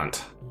log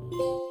hunt.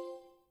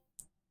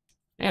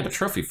 And a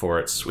trophy for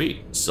it,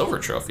 sweet. Silver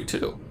trophy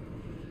too.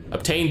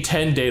 Obtain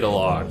 10 data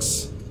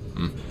logs.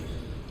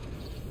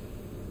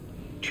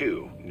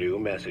 2 new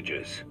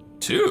messages.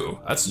 2?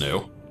 That's new.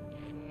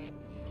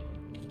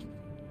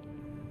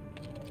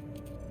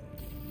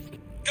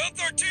 Gun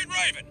 13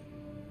 Raven.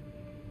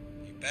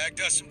 You bagged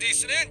us some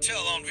decent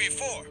intel on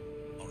V4.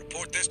 I'll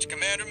report this to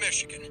Commander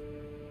Michigan.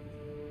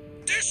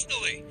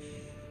 Additionally,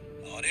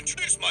 I'll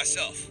introduce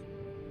myself.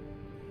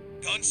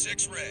 Gun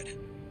 6 Red.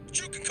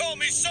 But you can call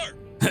me sir.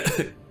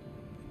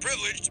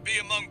 Privileged to be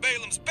among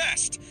Balaam's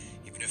best,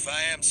 even if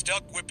I am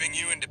stuck whipping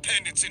you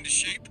independents into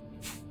sheep.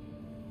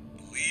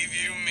 Believe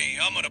you me,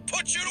 I'm gonna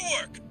put you to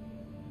work.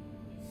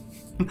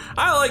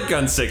 I like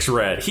Gun 6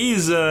 Red.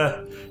 He's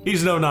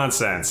no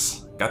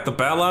nonsense. Got the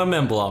Balaam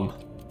emblem.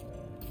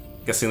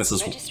 Guessing this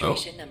is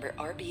registration number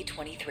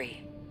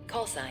RB23.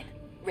 Call sign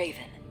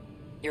Raven.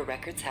 Your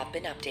records have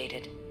been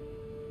updated.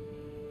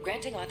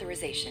 Granting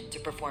authorization to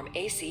perform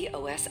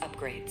ACOS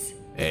upgrades.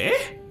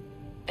 Eh?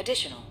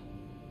 Additional.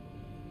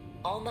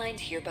 All Mind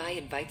hereby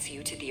invites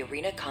you to the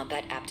Arena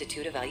Combat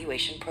Aptitude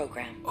Evaluation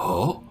Program.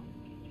 Oh?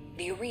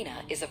 The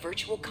Arena is a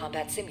virtual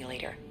combat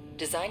simulator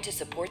designed to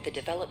support the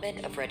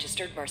development of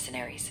registered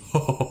mercenaries.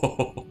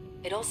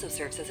 It also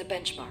serves as a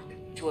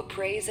benchmark to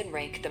appraise and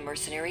rank the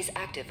mercenaries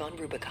active on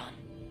Rubicon.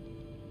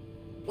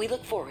 We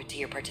look forward to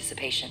your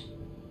participation.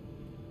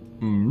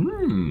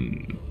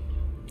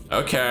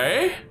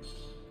 Okay.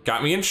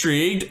 Got me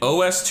intrigued.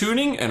 OS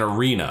tuning and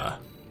Arena.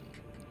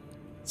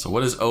 So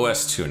what is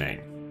OS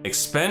tuning?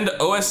 Expend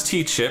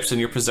OST chips in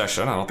your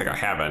possession. I don't think I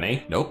have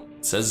any. Nope.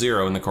 It says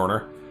 0 in the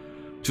corner.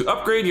 To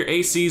upgrade your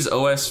AC's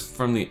OS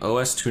from the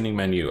OS tuning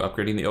menu.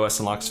 Upgrading the OS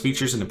unlocks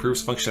features and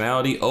improves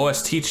functionality.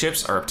 OST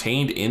chips are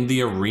obtained in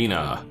the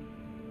Arena.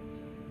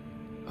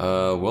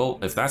 Well,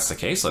 if that's the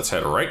case, let's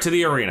head right to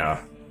the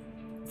Arena.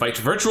 Fight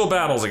virtual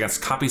battles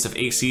against copies of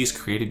ACs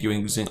created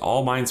using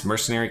All Minds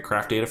mercenary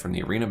craft data from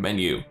the Arena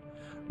menu.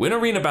 Win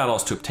Arena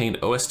battles to obtain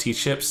OST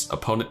chips,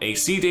 opponent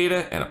AC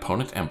data, and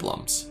opponent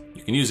emblems.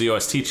 You can use the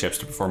OST chips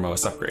to perform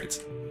OS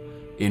upgrades.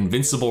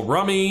 Invincible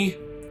Rummy,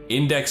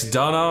 Index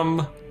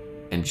Dunham,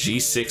 and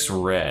G6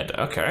 Red.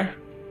 Okay.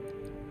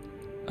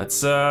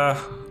 Let's,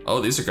 oh,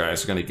 these are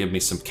guys who are gonna give me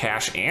some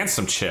cash and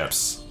some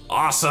chips.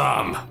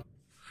 Awesome!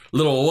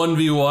 Little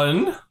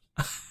 1v1.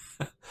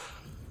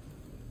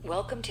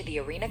 Welcome to the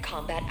Arena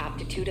Combat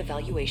Aptitude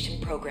Evaluation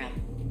Program.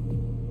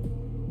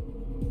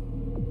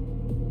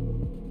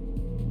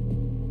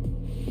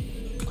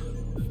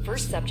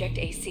 First subject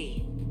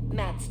AC,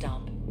 Mad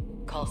Stomp.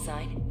 Call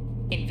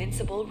sign,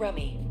 Invincible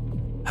Rummy.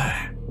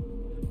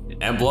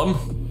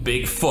 Emblem,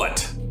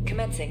 Bigfoot.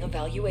 Commencing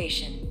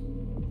evaluation.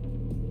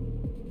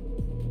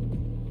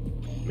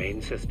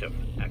 Main system,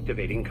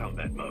 activating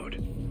combat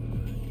mode.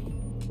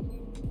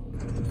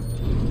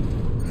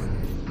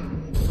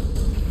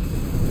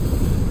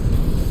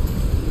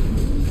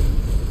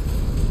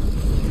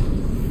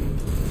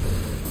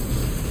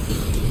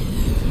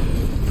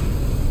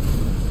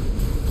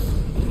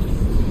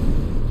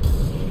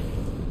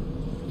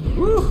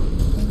 Woo!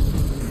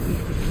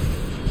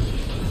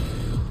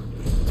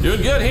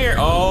 Doing good here.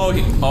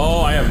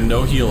 Oh, I have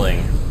no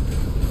healing.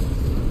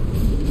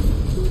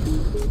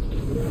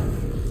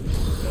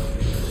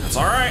 That's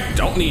all right.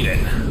 Don't need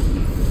it.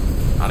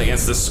 Not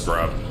against this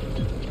scrub.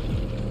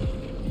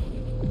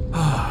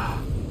 I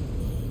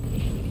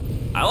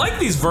like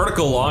these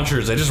vertical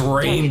launchers. They just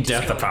rain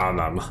death upon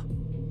them.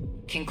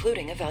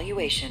 Concluding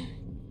evaluation.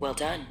 Well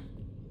done.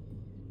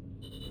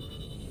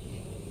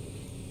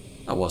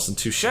 That wasn't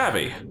too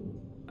shabby.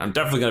 I'm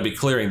definitely gonna be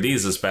clearing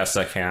these as best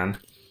I can.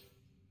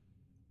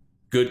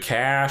 Good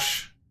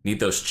cash. Need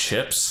those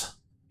chips.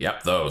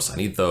 Yep, those. I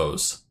need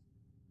those.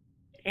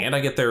 And I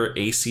get their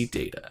AC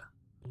data.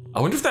 I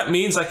wonder if that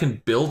means I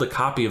can build a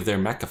copy of their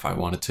mech if I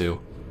wanted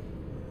to.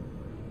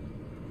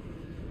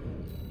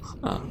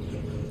 Huh.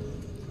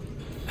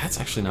 That's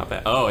actually not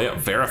bad. Oh yeah,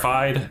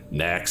 verified.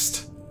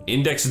 Next.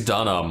 Index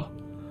Dunham.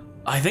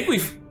 I think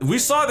we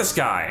saw this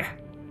guy.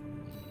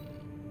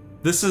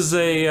 This is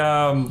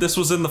a, this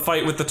was in the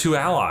fight with the two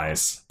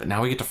allies, but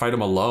now we get to fight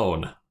him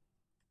alone.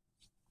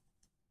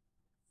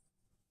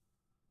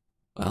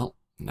 Well,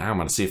 now I'm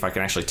gonna see if I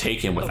can actually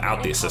take him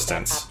without the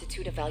assistance.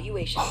 Aptitude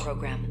Evaluation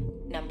Program,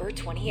 number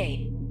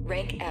 28,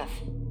 rank F.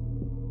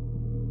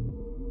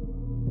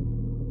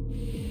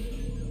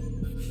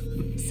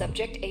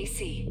 Subject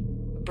AC,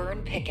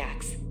 Burn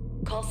Pickaxe,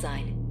 call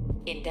sign,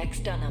 Index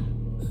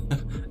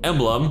Dunham.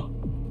 Emblem,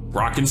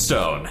 Rock and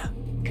Stone.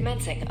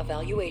 Commencing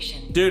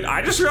evaluation. Dude,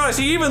 I just realized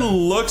he even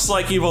looks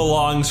like he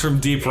belongs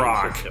from Deep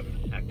Rock.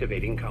 System,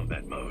 activating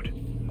combat mode.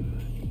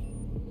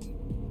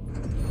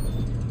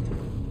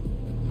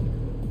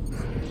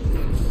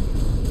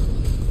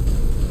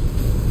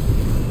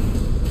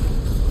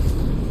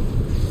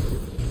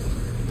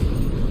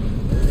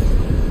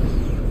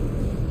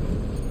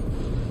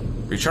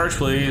 Recharge,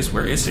 please.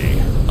 Where is he?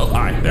 Oh,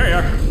 hi. There you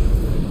are.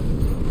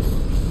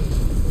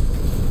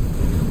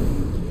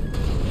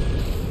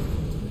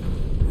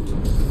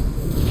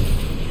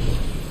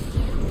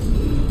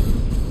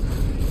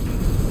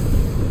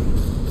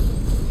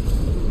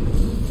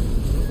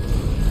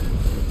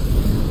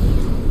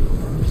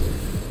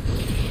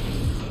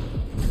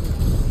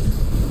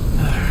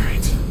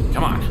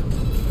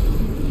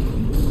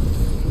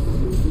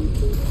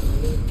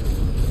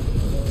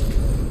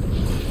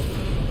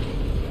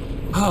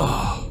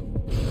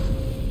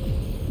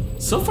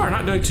 So far,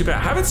 not doing too bad.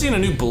 I haven't seen a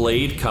new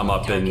blade come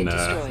up in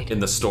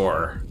the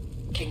store.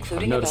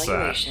 Concluding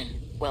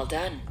evaluation. Well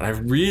done. And I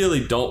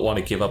really don't want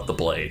to give up the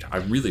blade. I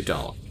really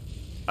don't.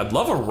 I'd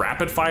love a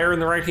rapid fire in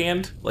the right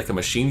hand, like a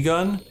machine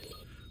gun.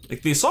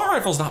 Like the assault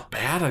rifle's not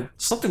bad.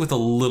 Something with a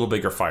little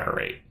bigger fire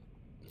rate,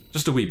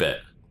 just a wee bit.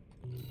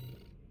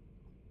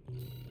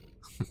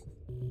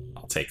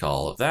 I'll take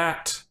all of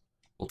that.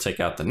 We'll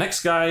take out the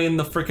next guy in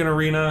the freaking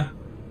arena.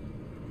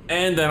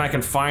 And then I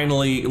can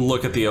finally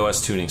look at the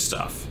OS tuning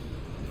stuff.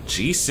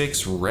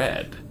 G6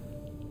 red.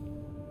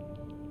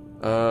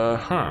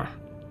 Huh.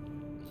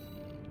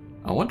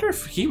 I wonder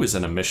if he was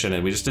in a mission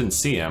and we just didn't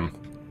see him.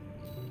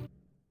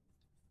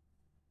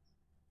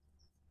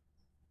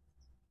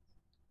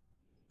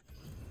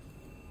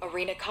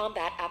 Arena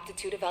Combat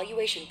Aptitude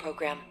Evaluation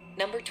Program,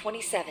 number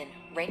 27,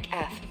 rank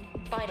F.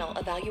 Final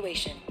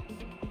evaluation.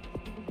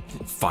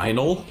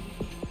 Final?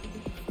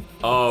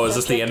 Oh, is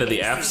this the end of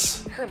the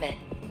Fs? Hermit.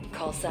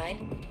 Call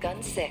sign,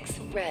 Gun 6,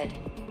 red.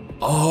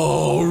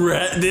 Oh,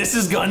 red. This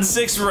is Gun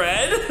 6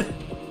 red?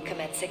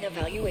 Commencing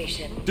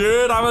evaluation.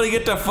 Dude, I'm gonna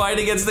get to fight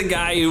against the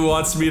guy who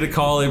wants me to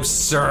call him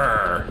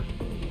Sir.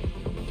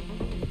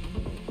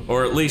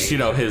 Or at least, you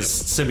know, his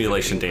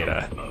simulation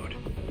data.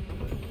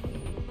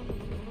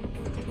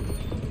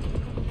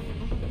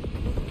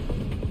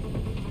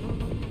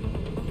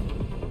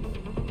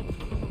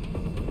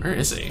 Where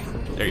is he?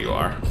 There you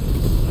are.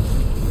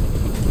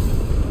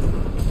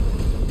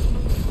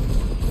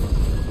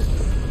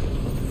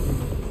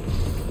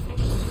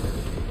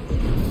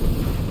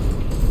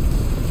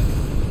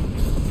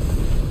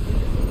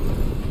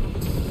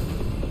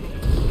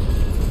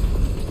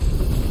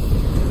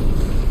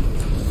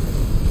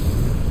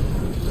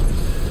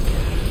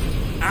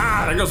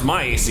 Ah, there goes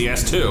my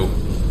ACS too.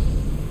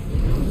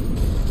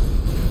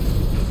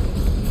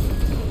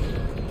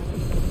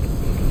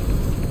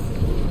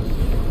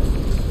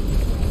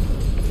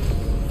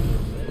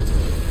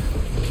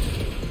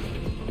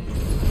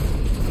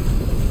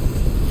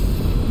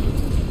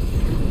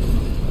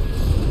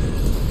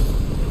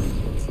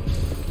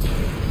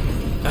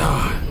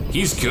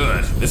 He's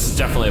good. This is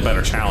definitely a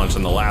better challenge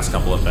than the last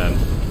couple have been.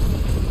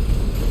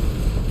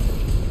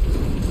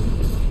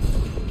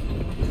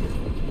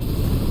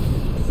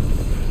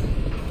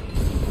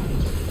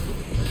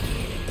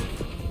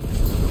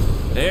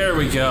 There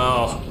we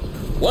go.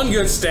 One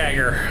good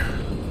stagger.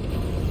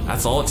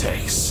 That's all it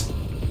takes.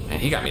 And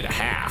he got me to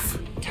half.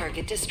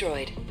 Target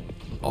destroyed.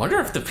 I wonder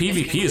if the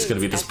PvP is going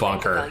to be this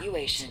bunker.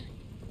 Evaluation.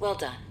 Well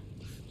done.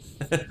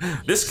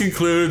 This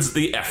concludes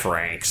the F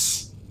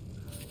ranks.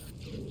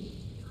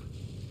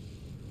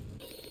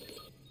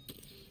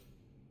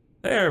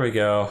 There we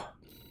go.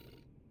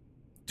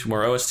 2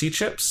 more OST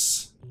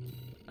chips.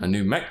 A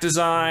new mech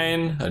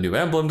design. A new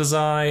emblem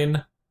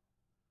design.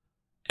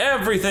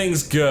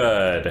 Everything's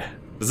good.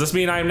 Does this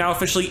mean I am now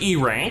officially E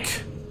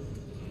rank?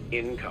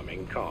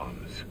 Incoming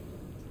comms.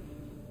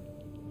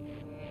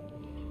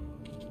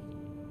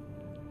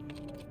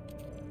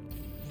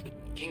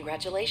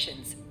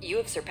 Congratulations, you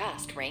have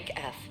surpassed rank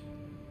F.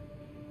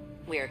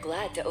 We are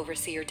glad to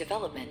oversee your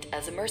development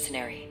as a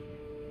mercenary.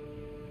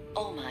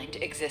 Allmind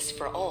exists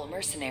for all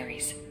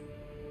mercenaries.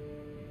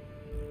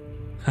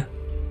 I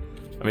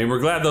mean, we're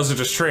glad those are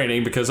just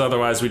training, because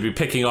otherwise we'd be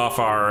picking off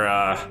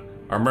our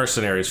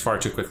mercenaries far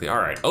too quickly. All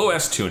right,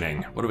 OS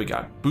tuning. What do we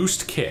got?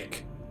 Boost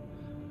kick.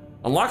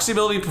 Unlocks the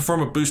ability to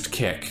perform a boost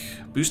kick.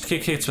 Boost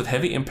kick hits with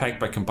heavy impact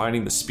by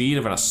combining the speed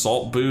of an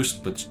assault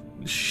boost with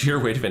the sheer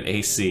weight of an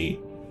AC.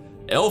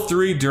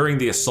 L3 during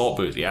the assault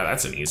boost. Yeah,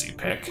 that's an easy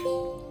pick.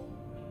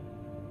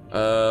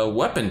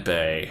 Weapon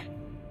bay.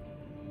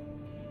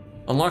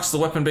 Unlocks the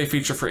weapon bay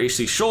feature for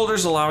AC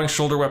shoulders, allowing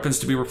shoulder weapons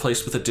to be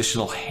replaced with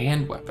additional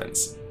hand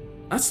weapons.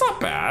 That's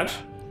not bad.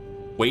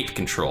 Weight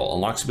control.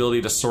 Unlocks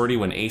ability to sortie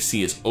when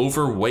AC is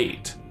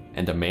overweight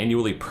and to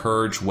manually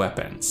purge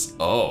weapons.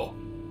 Oh.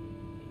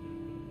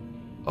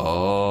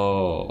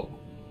 Oh.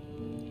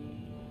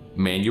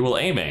 Manual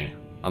aiming.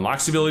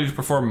 Unlocks the ability to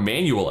perform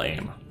manual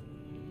aim.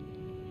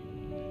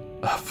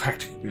 Oh,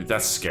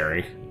 that's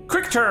scary.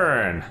 Quick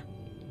turn!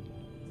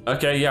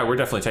 Okay, yeah, we're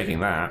definitely taking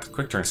that.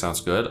 Quick turn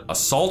sounds good.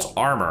 Assault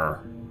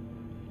armor.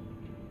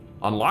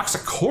 Unlocks a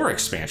core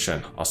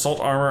expansion. Assault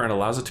armor and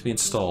allows it to be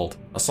installed.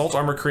 Assault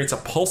armor creates a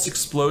pulse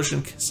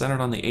explosion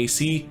centered on the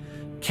AC,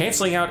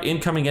 canceling out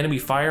incoming enemy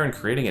fire and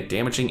creating a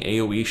damaging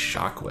AoE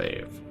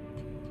shockwave.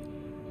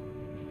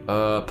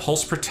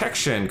 Pulse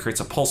protection creates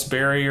a pulse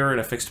barrier in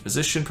a fixed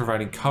position,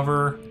 providing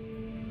cover.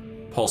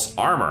 Pulse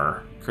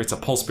armor creates a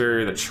pulse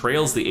barrier that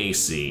trails the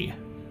AC.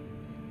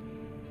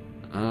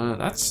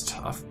 That's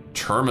tough.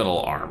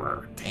 Terminal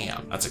armor.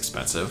 Damn, that's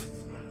expensive.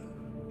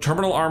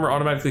 Terminal armor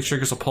automatically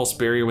triggers a pulse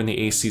barrier when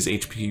the AC's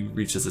HP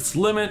reaches its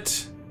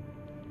limit,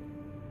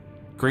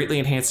 greatly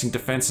enhancing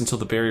defense until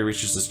the barrier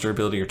reaches its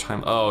durability or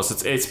time. Oh,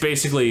 so it's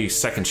basically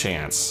second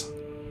chance.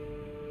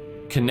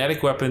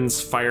 Kinetic weapons,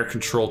 fire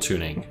control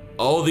tuning.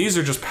 Oh, these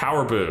are just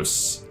power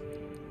boosts.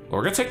 Well,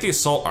 we're gonna take the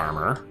assault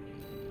armor.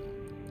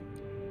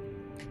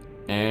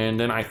 And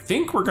then I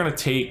think we're gonna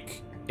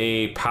take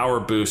a power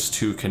boost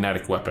to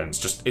kinetic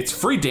weapons. It's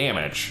free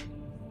damage.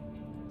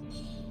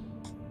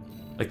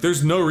 Like,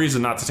 there's no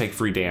reason not to take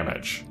free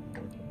damage.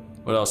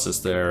 What else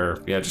is there?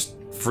 Yeah, just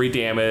free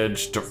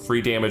damage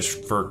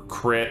for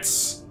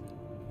crits.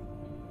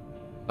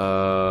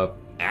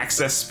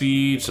 Access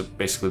speed, so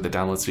basically the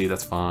download speed,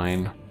 that's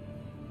fine.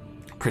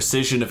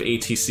 Precision of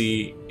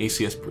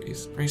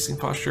ACS bracing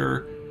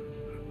posture.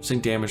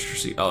 Sync damage for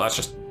C. Oh, that's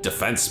just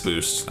defense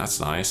boost. That's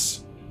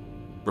nice.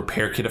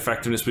 Repair kit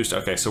effectiveness boost.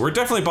 Okay, so we're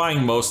definitely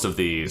buying most of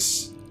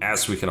these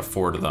as we can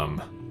afford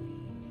them,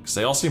 because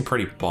they all seem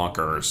pretty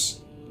bonkers.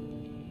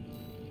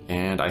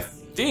 And I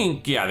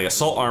think, yeah, the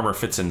assault armor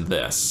fits in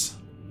this.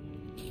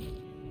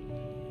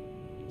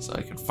 So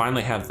I can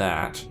finally have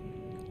that.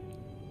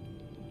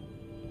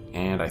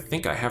 And I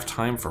think I have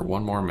time for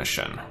one more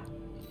mission.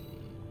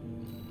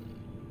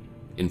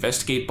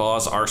 Investigate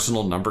Baw's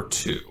Arsenal number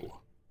 2.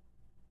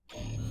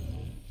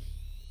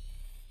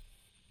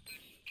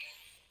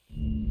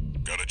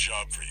 Got a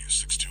job for you,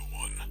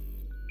 621.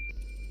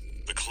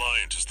 The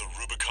client is the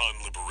Rubicon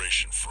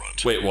Liberation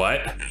Front. Wait,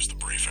 what? Here's the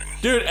briefing.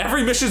 Dude,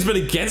 every mission's been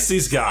against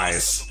these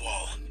guys. The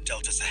wall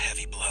dealt us a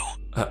heavy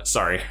blow.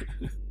 Sorry.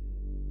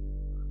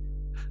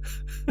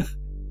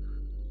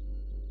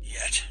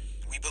 Yet,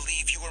 we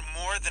believe you are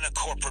more than a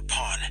corporate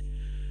pawn.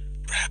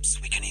 Perhaps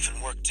we can even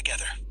work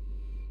together.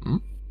 Hmm?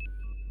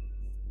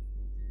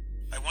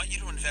 I want you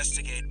to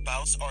investigate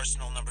Baus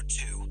Arsenal number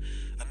 2,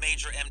 a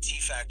major MT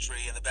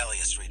factory in the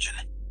Bellius region.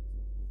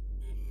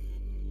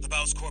 The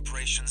Baus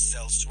Corporation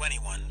sells to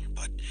anyone,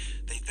 but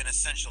they've been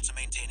essential to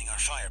maintaining our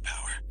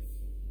firepower.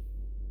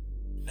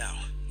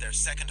 Now, their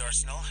second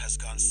arsenal has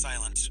gone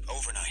silent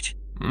overnight.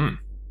 Hmm.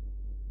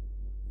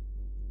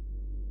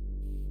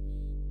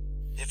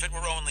 If it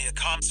were only a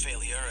comms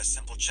failure, a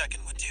simple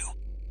check-in would do.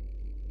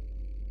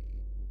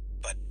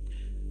 But,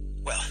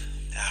 well,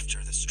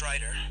 after the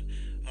Strider,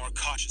 more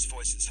cautious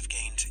voices have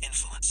gained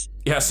influence.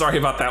 Yeah, sorry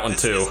about that one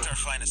too. This isn't our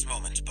finest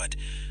moment, but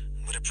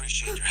would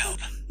appreciate your help.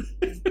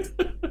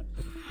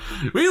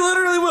 We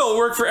literally will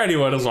work for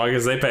anyone as long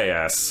as they pay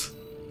us.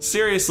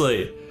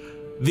 Seriously.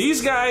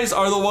 These guys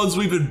are the ones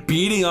we've been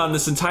beating on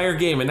this entire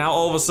game, and now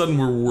all of a sudden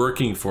we're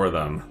working for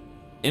them.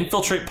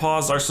 Infiltrate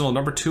Paw's Arsenal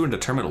number 2 and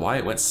determine why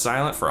it went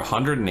silent for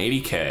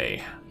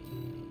 180K.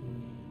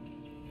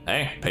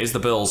 Hey, pays the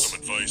bills. Some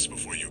advice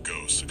before you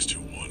go,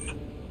 621.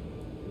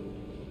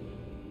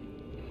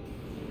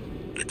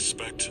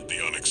 Expect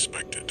the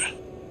unexpected.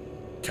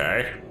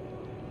 Okay.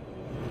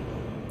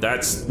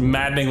 That's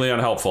maddeningly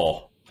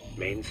unhelpful.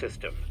 Main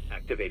system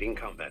activating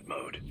combat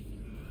mode.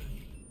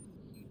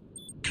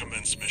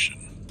 Commence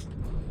mission.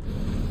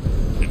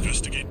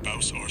 Investigate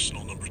Baus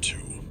Arsenal number 2.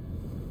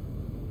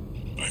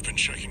 I've been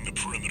checking the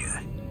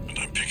perimeter, and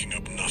I'm picking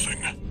up nothing.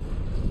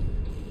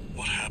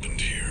 What happened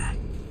here?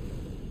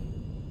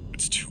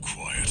 It's too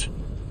quiet.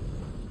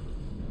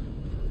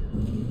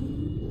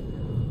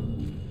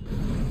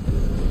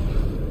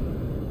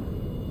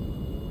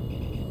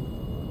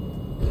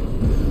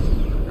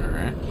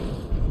 Alright.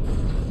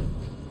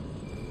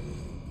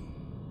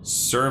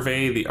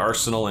 Survey the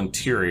arsenal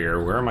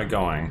interior. Where am I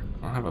going?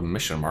 I don't have a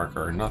mission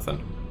marker or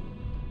nothing.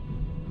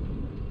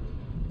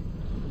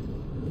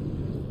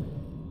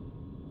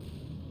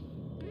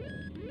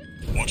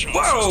 Watch out,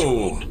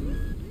 Whoa! 621.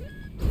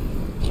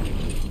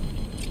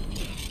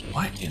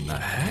 What in the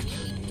heck?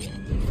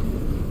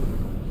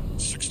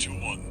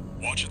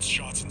 621. Watch its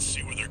shots and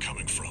see where they're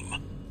coming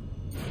from.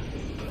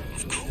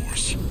 Of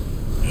course.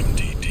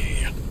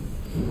 MDD.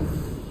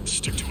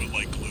 Stick to it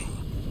like glue.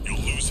 You'll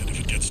lose it if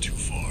it gets too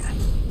far.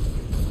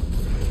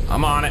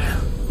 I'm on it.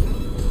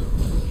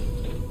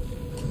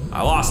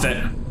 I lost it.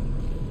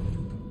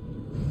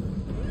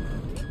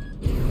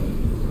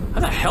 How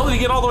the hell did he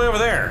get all the way over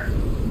there?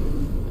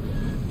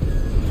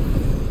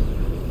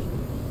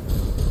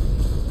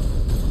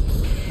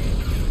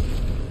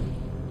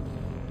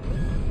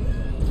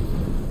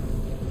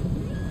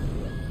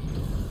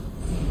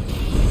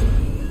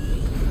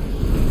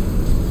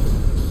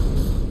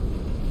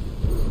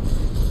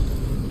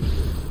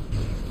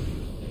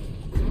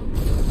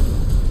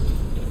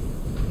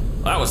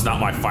 That was not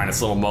my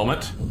finest little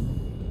moment.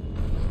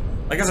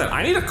 Like I said,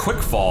 I need a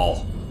quick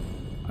fall.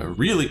 I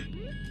really...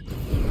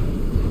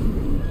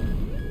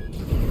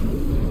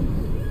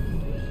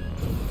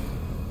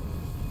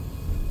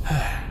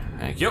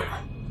 Thank you.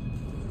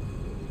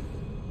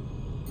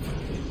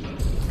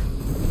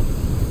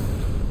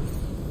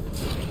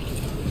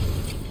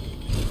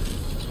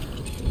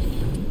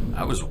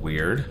 That was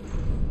weird.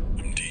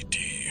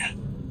 MDD.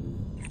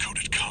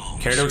 Encoded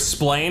comms. Care to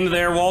explain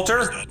there,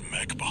 Walter? Is that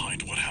mech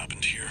behind what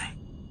happened here?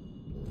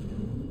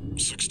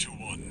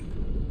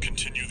 621.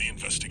 Continue the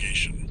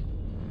investigation.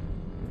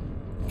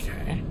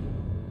 Okay.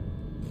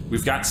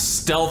 We've got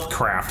stealth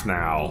craft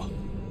now.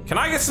 Can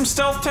I get some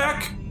stealth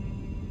tech?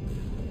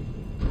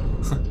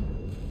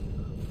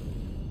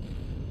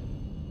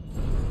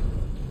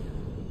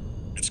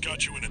 It's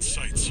got you in its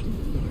sights.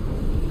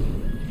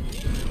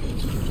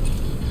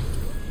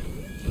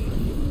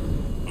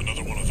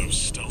 Another one of those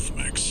stealth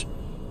mechs.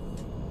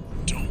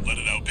 Don't let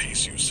it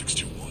outpace you,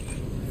 621.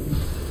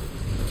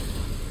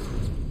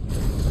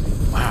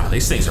 Wow,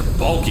 these things are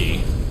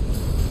bulky.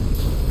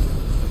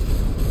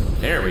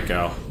 There we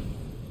go.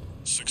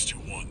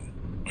 621.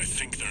 I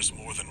think there's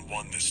more than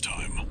one this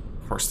time.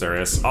 Of course there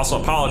is.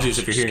 Also, apologies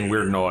if you're hearing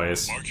weird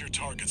noise. Mark your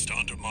targets to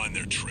undermine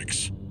their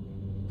tricks.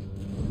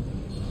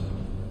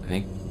 I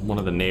think one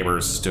of the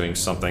neighbors is doing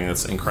something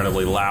that's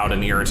incredibly loud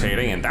and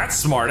irritating, and that's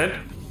smarted.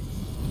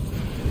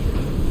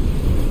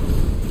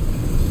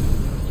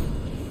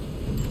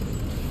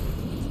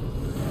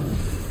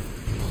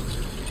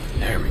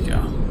 There we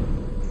go.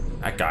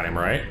 That got him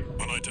right.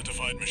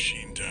 Unidentified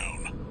machine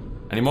down.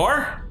 Any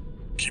more?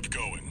 Keep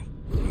going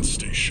and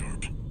stay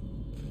sharp.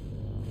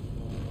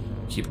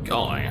 Keep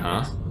going,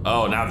 huh?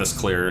 Oh, now this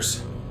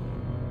clears.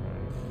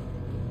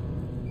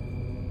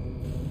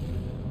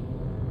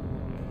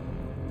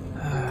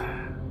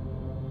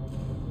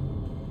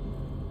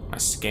 My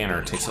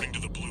scanner takes up.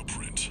 According to the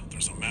blueprint,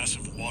 there's a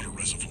massive water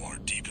reservoir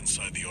deep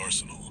inside the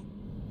arsenal.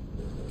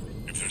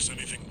 If there's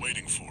anything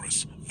waiting for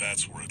us,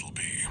 that's where it'll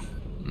be.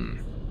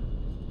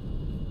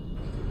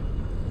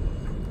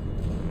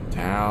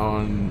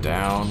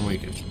 Down we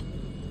go.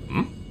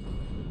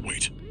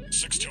 Wait,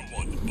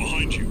 621,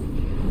 behind you.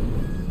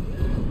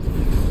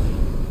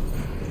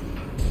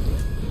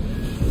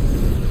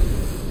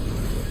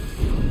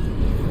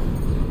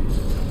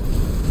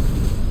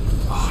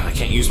 Oh, I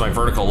can't use my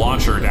vertical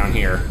launcher down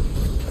here.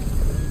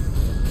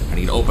 I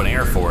need open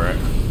air for it.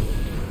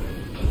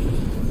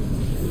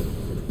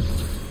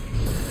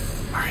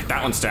 Alright,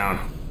 that one's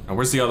down. Now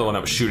where's the other one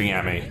that was shooting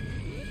at me?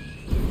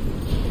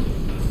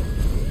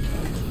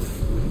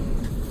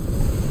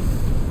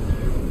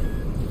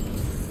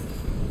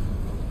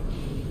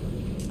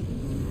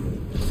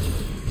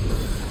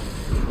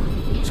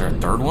 Is there a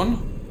third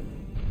one?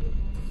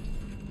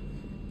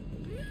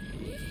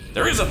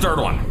 There is a third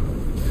one!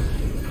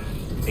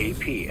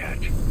 AP at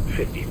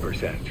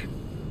 50%.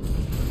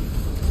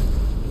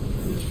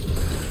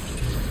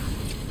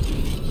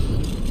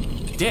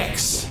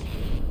 Dicks.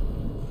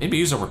 Maybe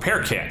use a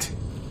repair kit.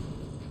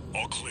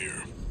 All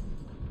clear.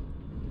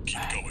 Keep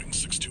going,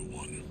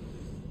 621.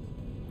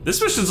 This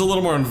mission's a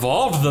little more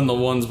involved than the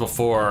ones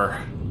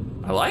before.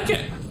 I like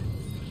it.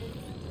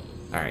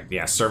 All right,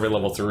 yeah, survey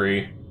level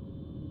 3.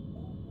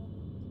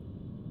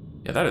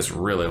 Yeah, that is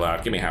really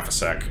loud. Give me half a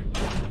sec.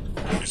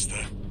 Is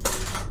that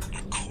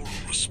a choral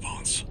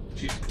response?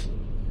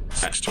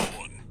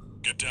 621.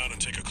 Get down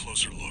and take a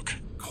closer look.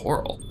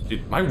 Choral?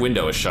 Dude, my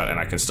window is shut and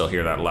I can still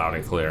hear that loud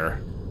and clear.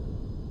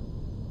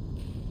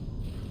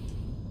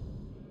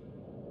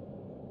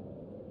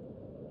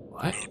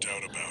 What? No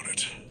doubt about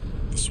it.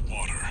 This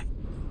water.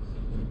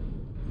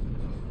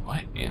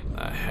 What in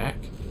the heck?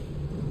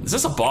 Is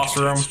this a boss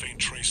room? Faint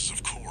traces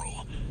of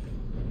coral.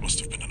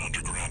 Must have been an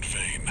underground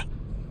vein.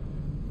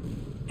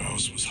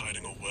 Baus was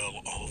hiding a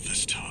well all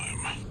this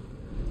time.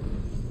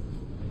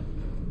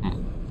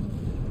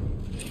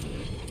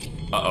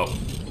 Uh-oh.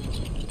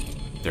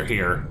 They're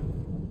here.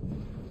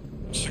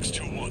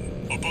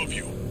 621, above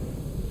you.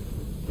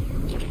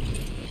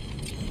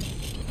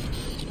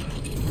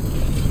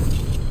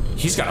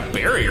 He's got a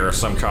barrier of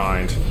some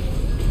kind.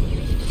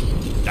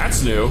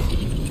 That's new.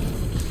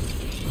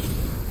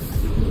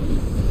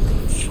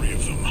 3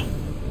 of them.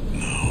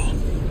 No,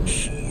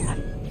 4.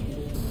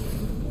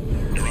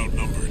 You're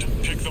outnumbered.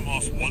 Pick them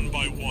off one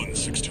by one,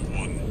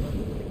 621.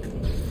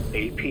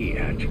 AP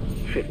at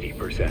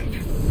 50%.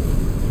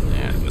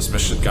 Man, this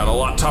mission got a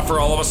lot tougher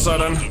all of a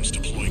sudden. Them's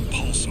deploying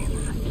pulse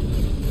armor.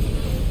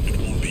 It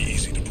won't be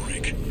easy to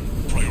break.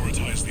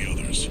 Prioritize the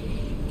others.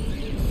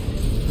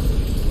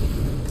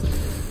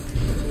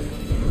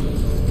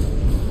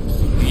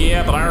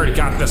 Yeah, but I already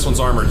got this one's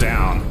armor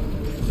down.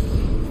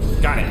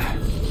 Got it.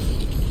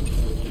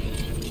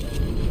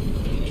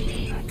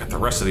 Got the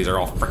rest of these are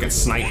all freaking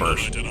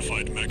snipers.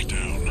 Unidentified mech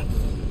down.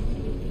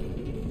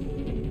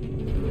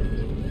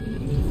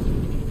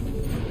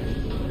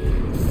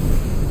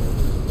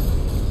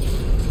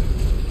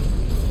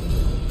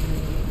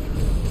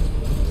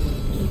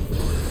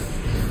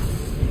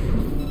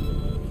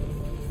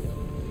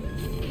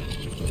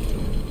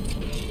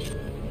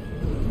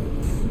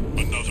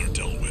 Another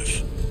dealt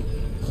with.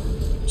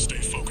 Stay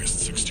focused,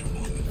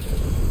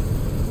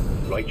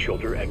 621. Right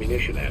shoulder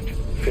ammunition at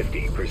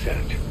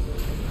 50%.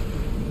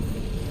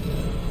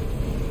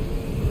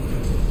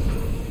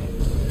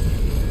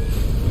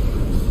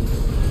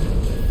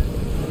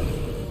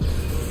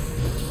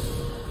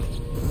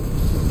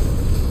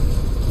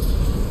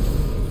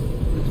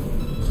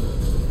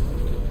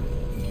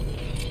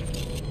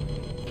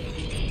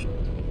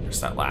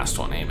 Where's that last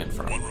one aiming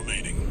from? 1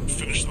 remaining.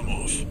 Finish them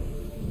off.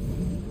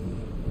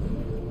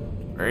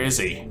 Where is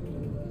he?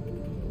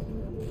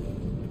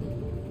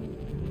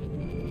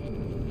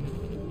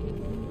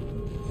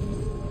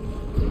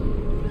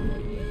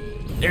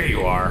 There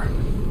you are.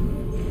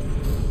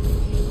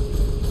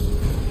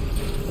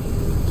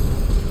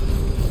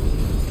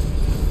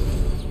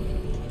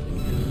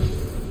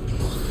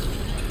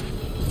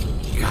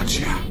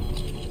 Gotcha.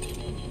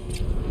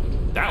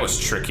 That was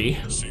tricky.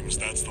 Seems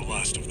that's the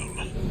last of them.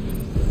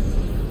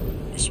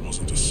 This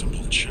wasn't a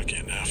simple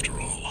check-in after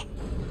all.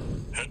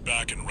 Head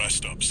back and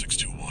rest up,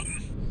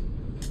 621.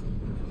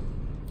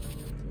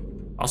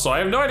 Also, I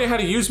have no idea how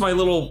to use my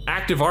little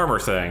active armor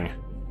thing.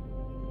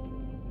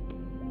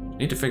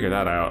 Need to figure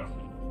that out.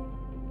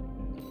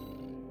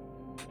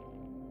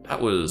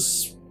 That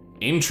was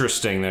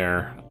interesting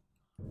there.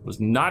 Was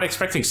not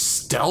expecting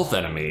stealth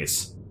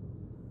enemies.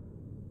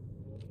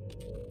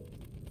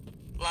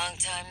 Long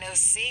time no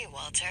see,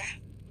 Walter.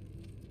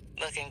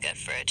 Looking good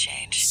for a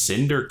change.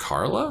 Cinder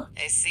Carla?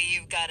 I see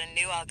you've got a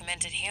new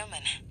augmented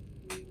human.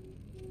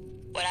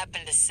 What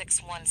happened to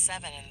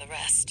 617 and the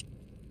rest?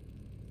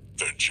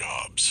 Their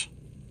jobs.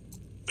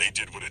 They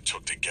did what it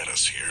took to get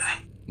us here.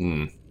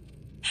 Hmm.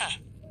 Huh.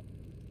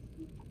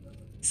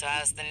 So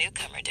how's the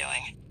newcomer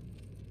doing?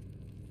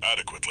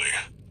 Adequately.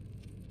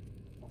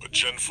 But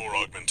Gen 4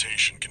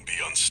 augmentation can be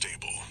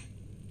unstable.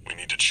 We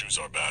need to choose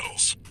our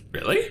battles.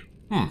 Really?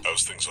 Hmm.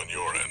 How's things on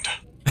your end?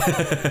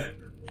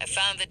 I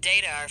found the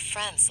data our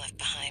friends left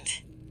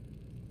behind.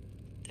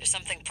 There's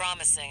something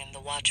promising in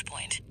the watch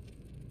point.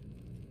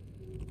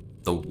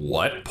 The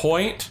what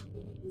point?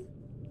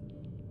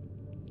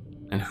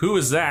 And who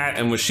is that?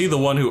 And was she the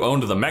one who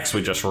owned the mechs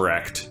we just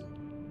wrecked?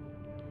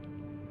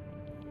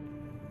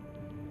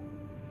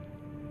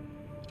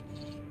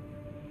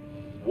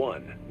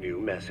 One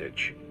new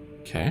message.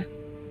 Okay.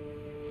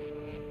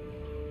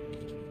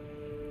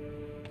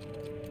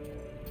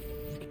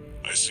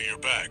 I see you're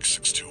back,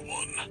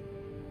 621.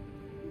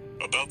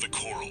 About the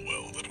coral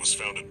well that was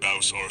found at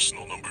Baus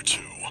Arsenal number 2.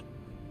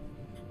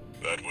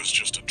 That was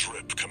just a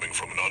drip coming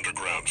from an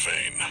underground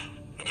vein,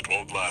 and it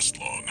won't last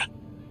long.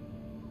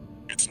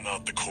 It's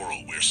not the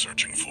coral we're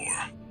searching for.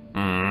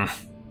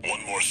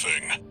 One more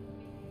thing.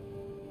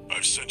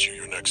 I've sent you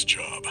your next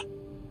job.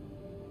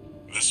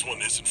 This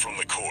one isn't from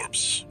the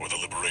Corps or the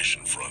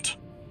Liberation Front.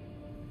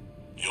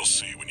 You'll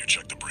see when you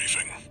check the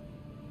briefing.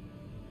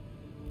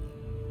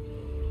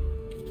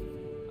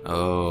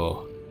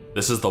 Oh.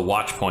 This is the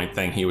watch point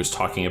thing he was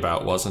talking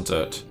about, wasn't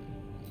it?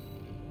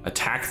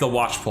 Attack the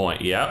watch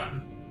point, yep.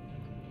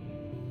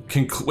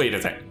 Wait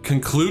a second.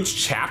 Concludes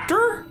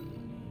chapter?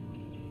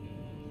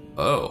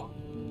 Oh.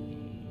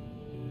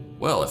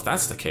 Well, if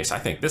that's the case, I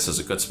think this is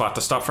a good spot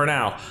to stop for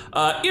now.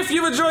 If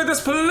you've enjoyed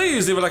this,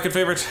 please leave a like and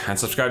favorite, and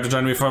subscribe to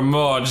join me for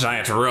more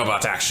giant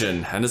robot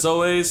action. And as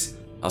always,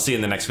 I'll see you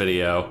in the next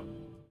video.